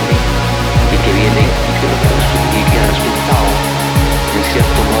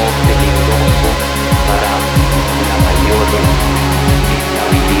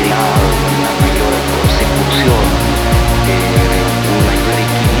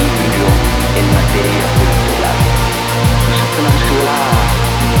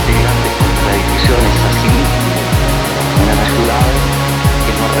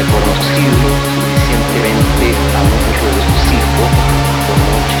conocido suficientemente a muchos de sus hijos o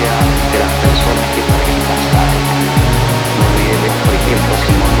muchas de las personas que por ahí pasaron. No olvidemos, por ejemplo, a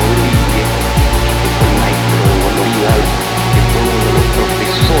Simón Rodríguez, que fue el maestro de Bolívar, que fue uno de los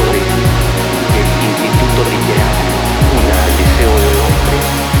profesores del Instituto Literario, el Liceo del Hombre,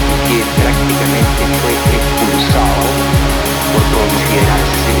 que prácticamente fue expulsado por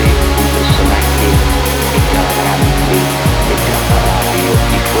considerarse un personaje extravagante, extrafalario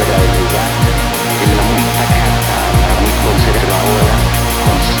y fuera de lugar en la muy pacata, muy conservadora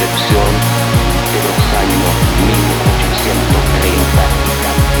concepción de los años 1830. Por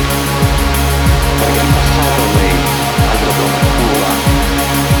aquí pasaron Aldo Cuba,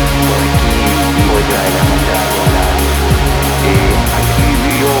 por aquí voy a adelantar aquí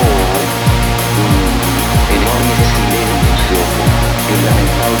vivió un enorme silencio y un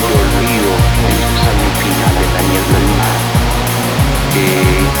lamentable olvido en sus años finales Daniel del Mar.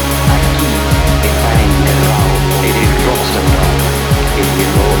 Aquí está enterrado Eric Rosenberg, que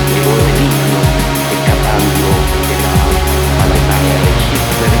llegó de niño escapando de la Alemania de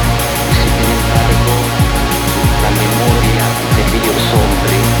Hitler, y sin embargo la memoria de aquellos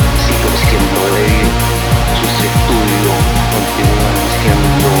hombres sigue siendo débil, sus estudios continúan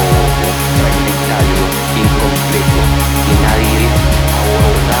siendo fragmentarios, incompletos, y nadie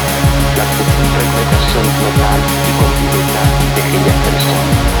aborda la interpretación total y completa de aquellas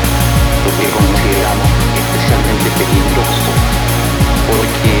personas, lo que consideramos especialmente peligroso,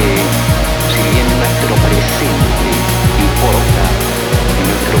 porque si bien nuestro presente importa, en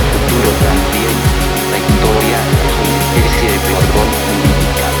nuestro futuro también, la historia es una especie de perdón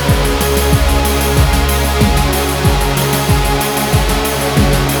unificado.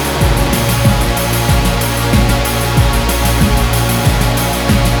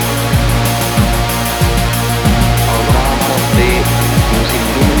 Un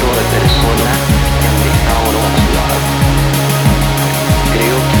sinnúmero de personas que han dejado la ciudad.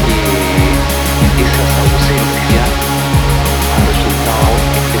 Creo que esas ausencias han resultado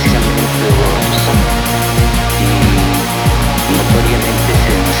especialmente dolorosas y notoriamente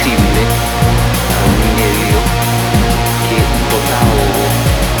sensibles a un medio que, dotado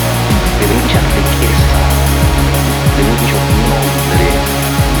de mucha riqueza, de muchos nombres,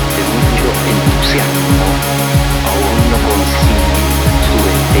 de mucho entusiasmo, aún no consigue su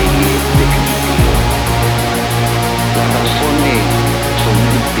despegue definitivo. Las razones son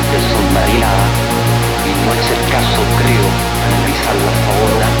múltiples, son variadas, y no es el caso, creo, analizarlas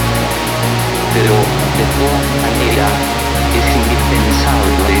ahora, pero de todas maneras es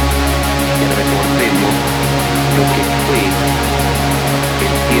indispensable que recordemos lo que fue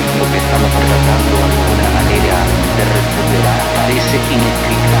el tiempo que estamos tratando de alguna manera de recuperar. Parece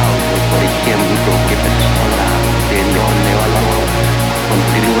inexplicable, por ejemplo, que personas de enorme valor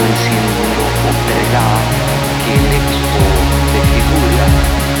continúen siendo postergadas, que el éxodo de figuras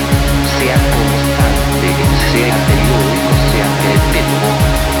sea constante, sea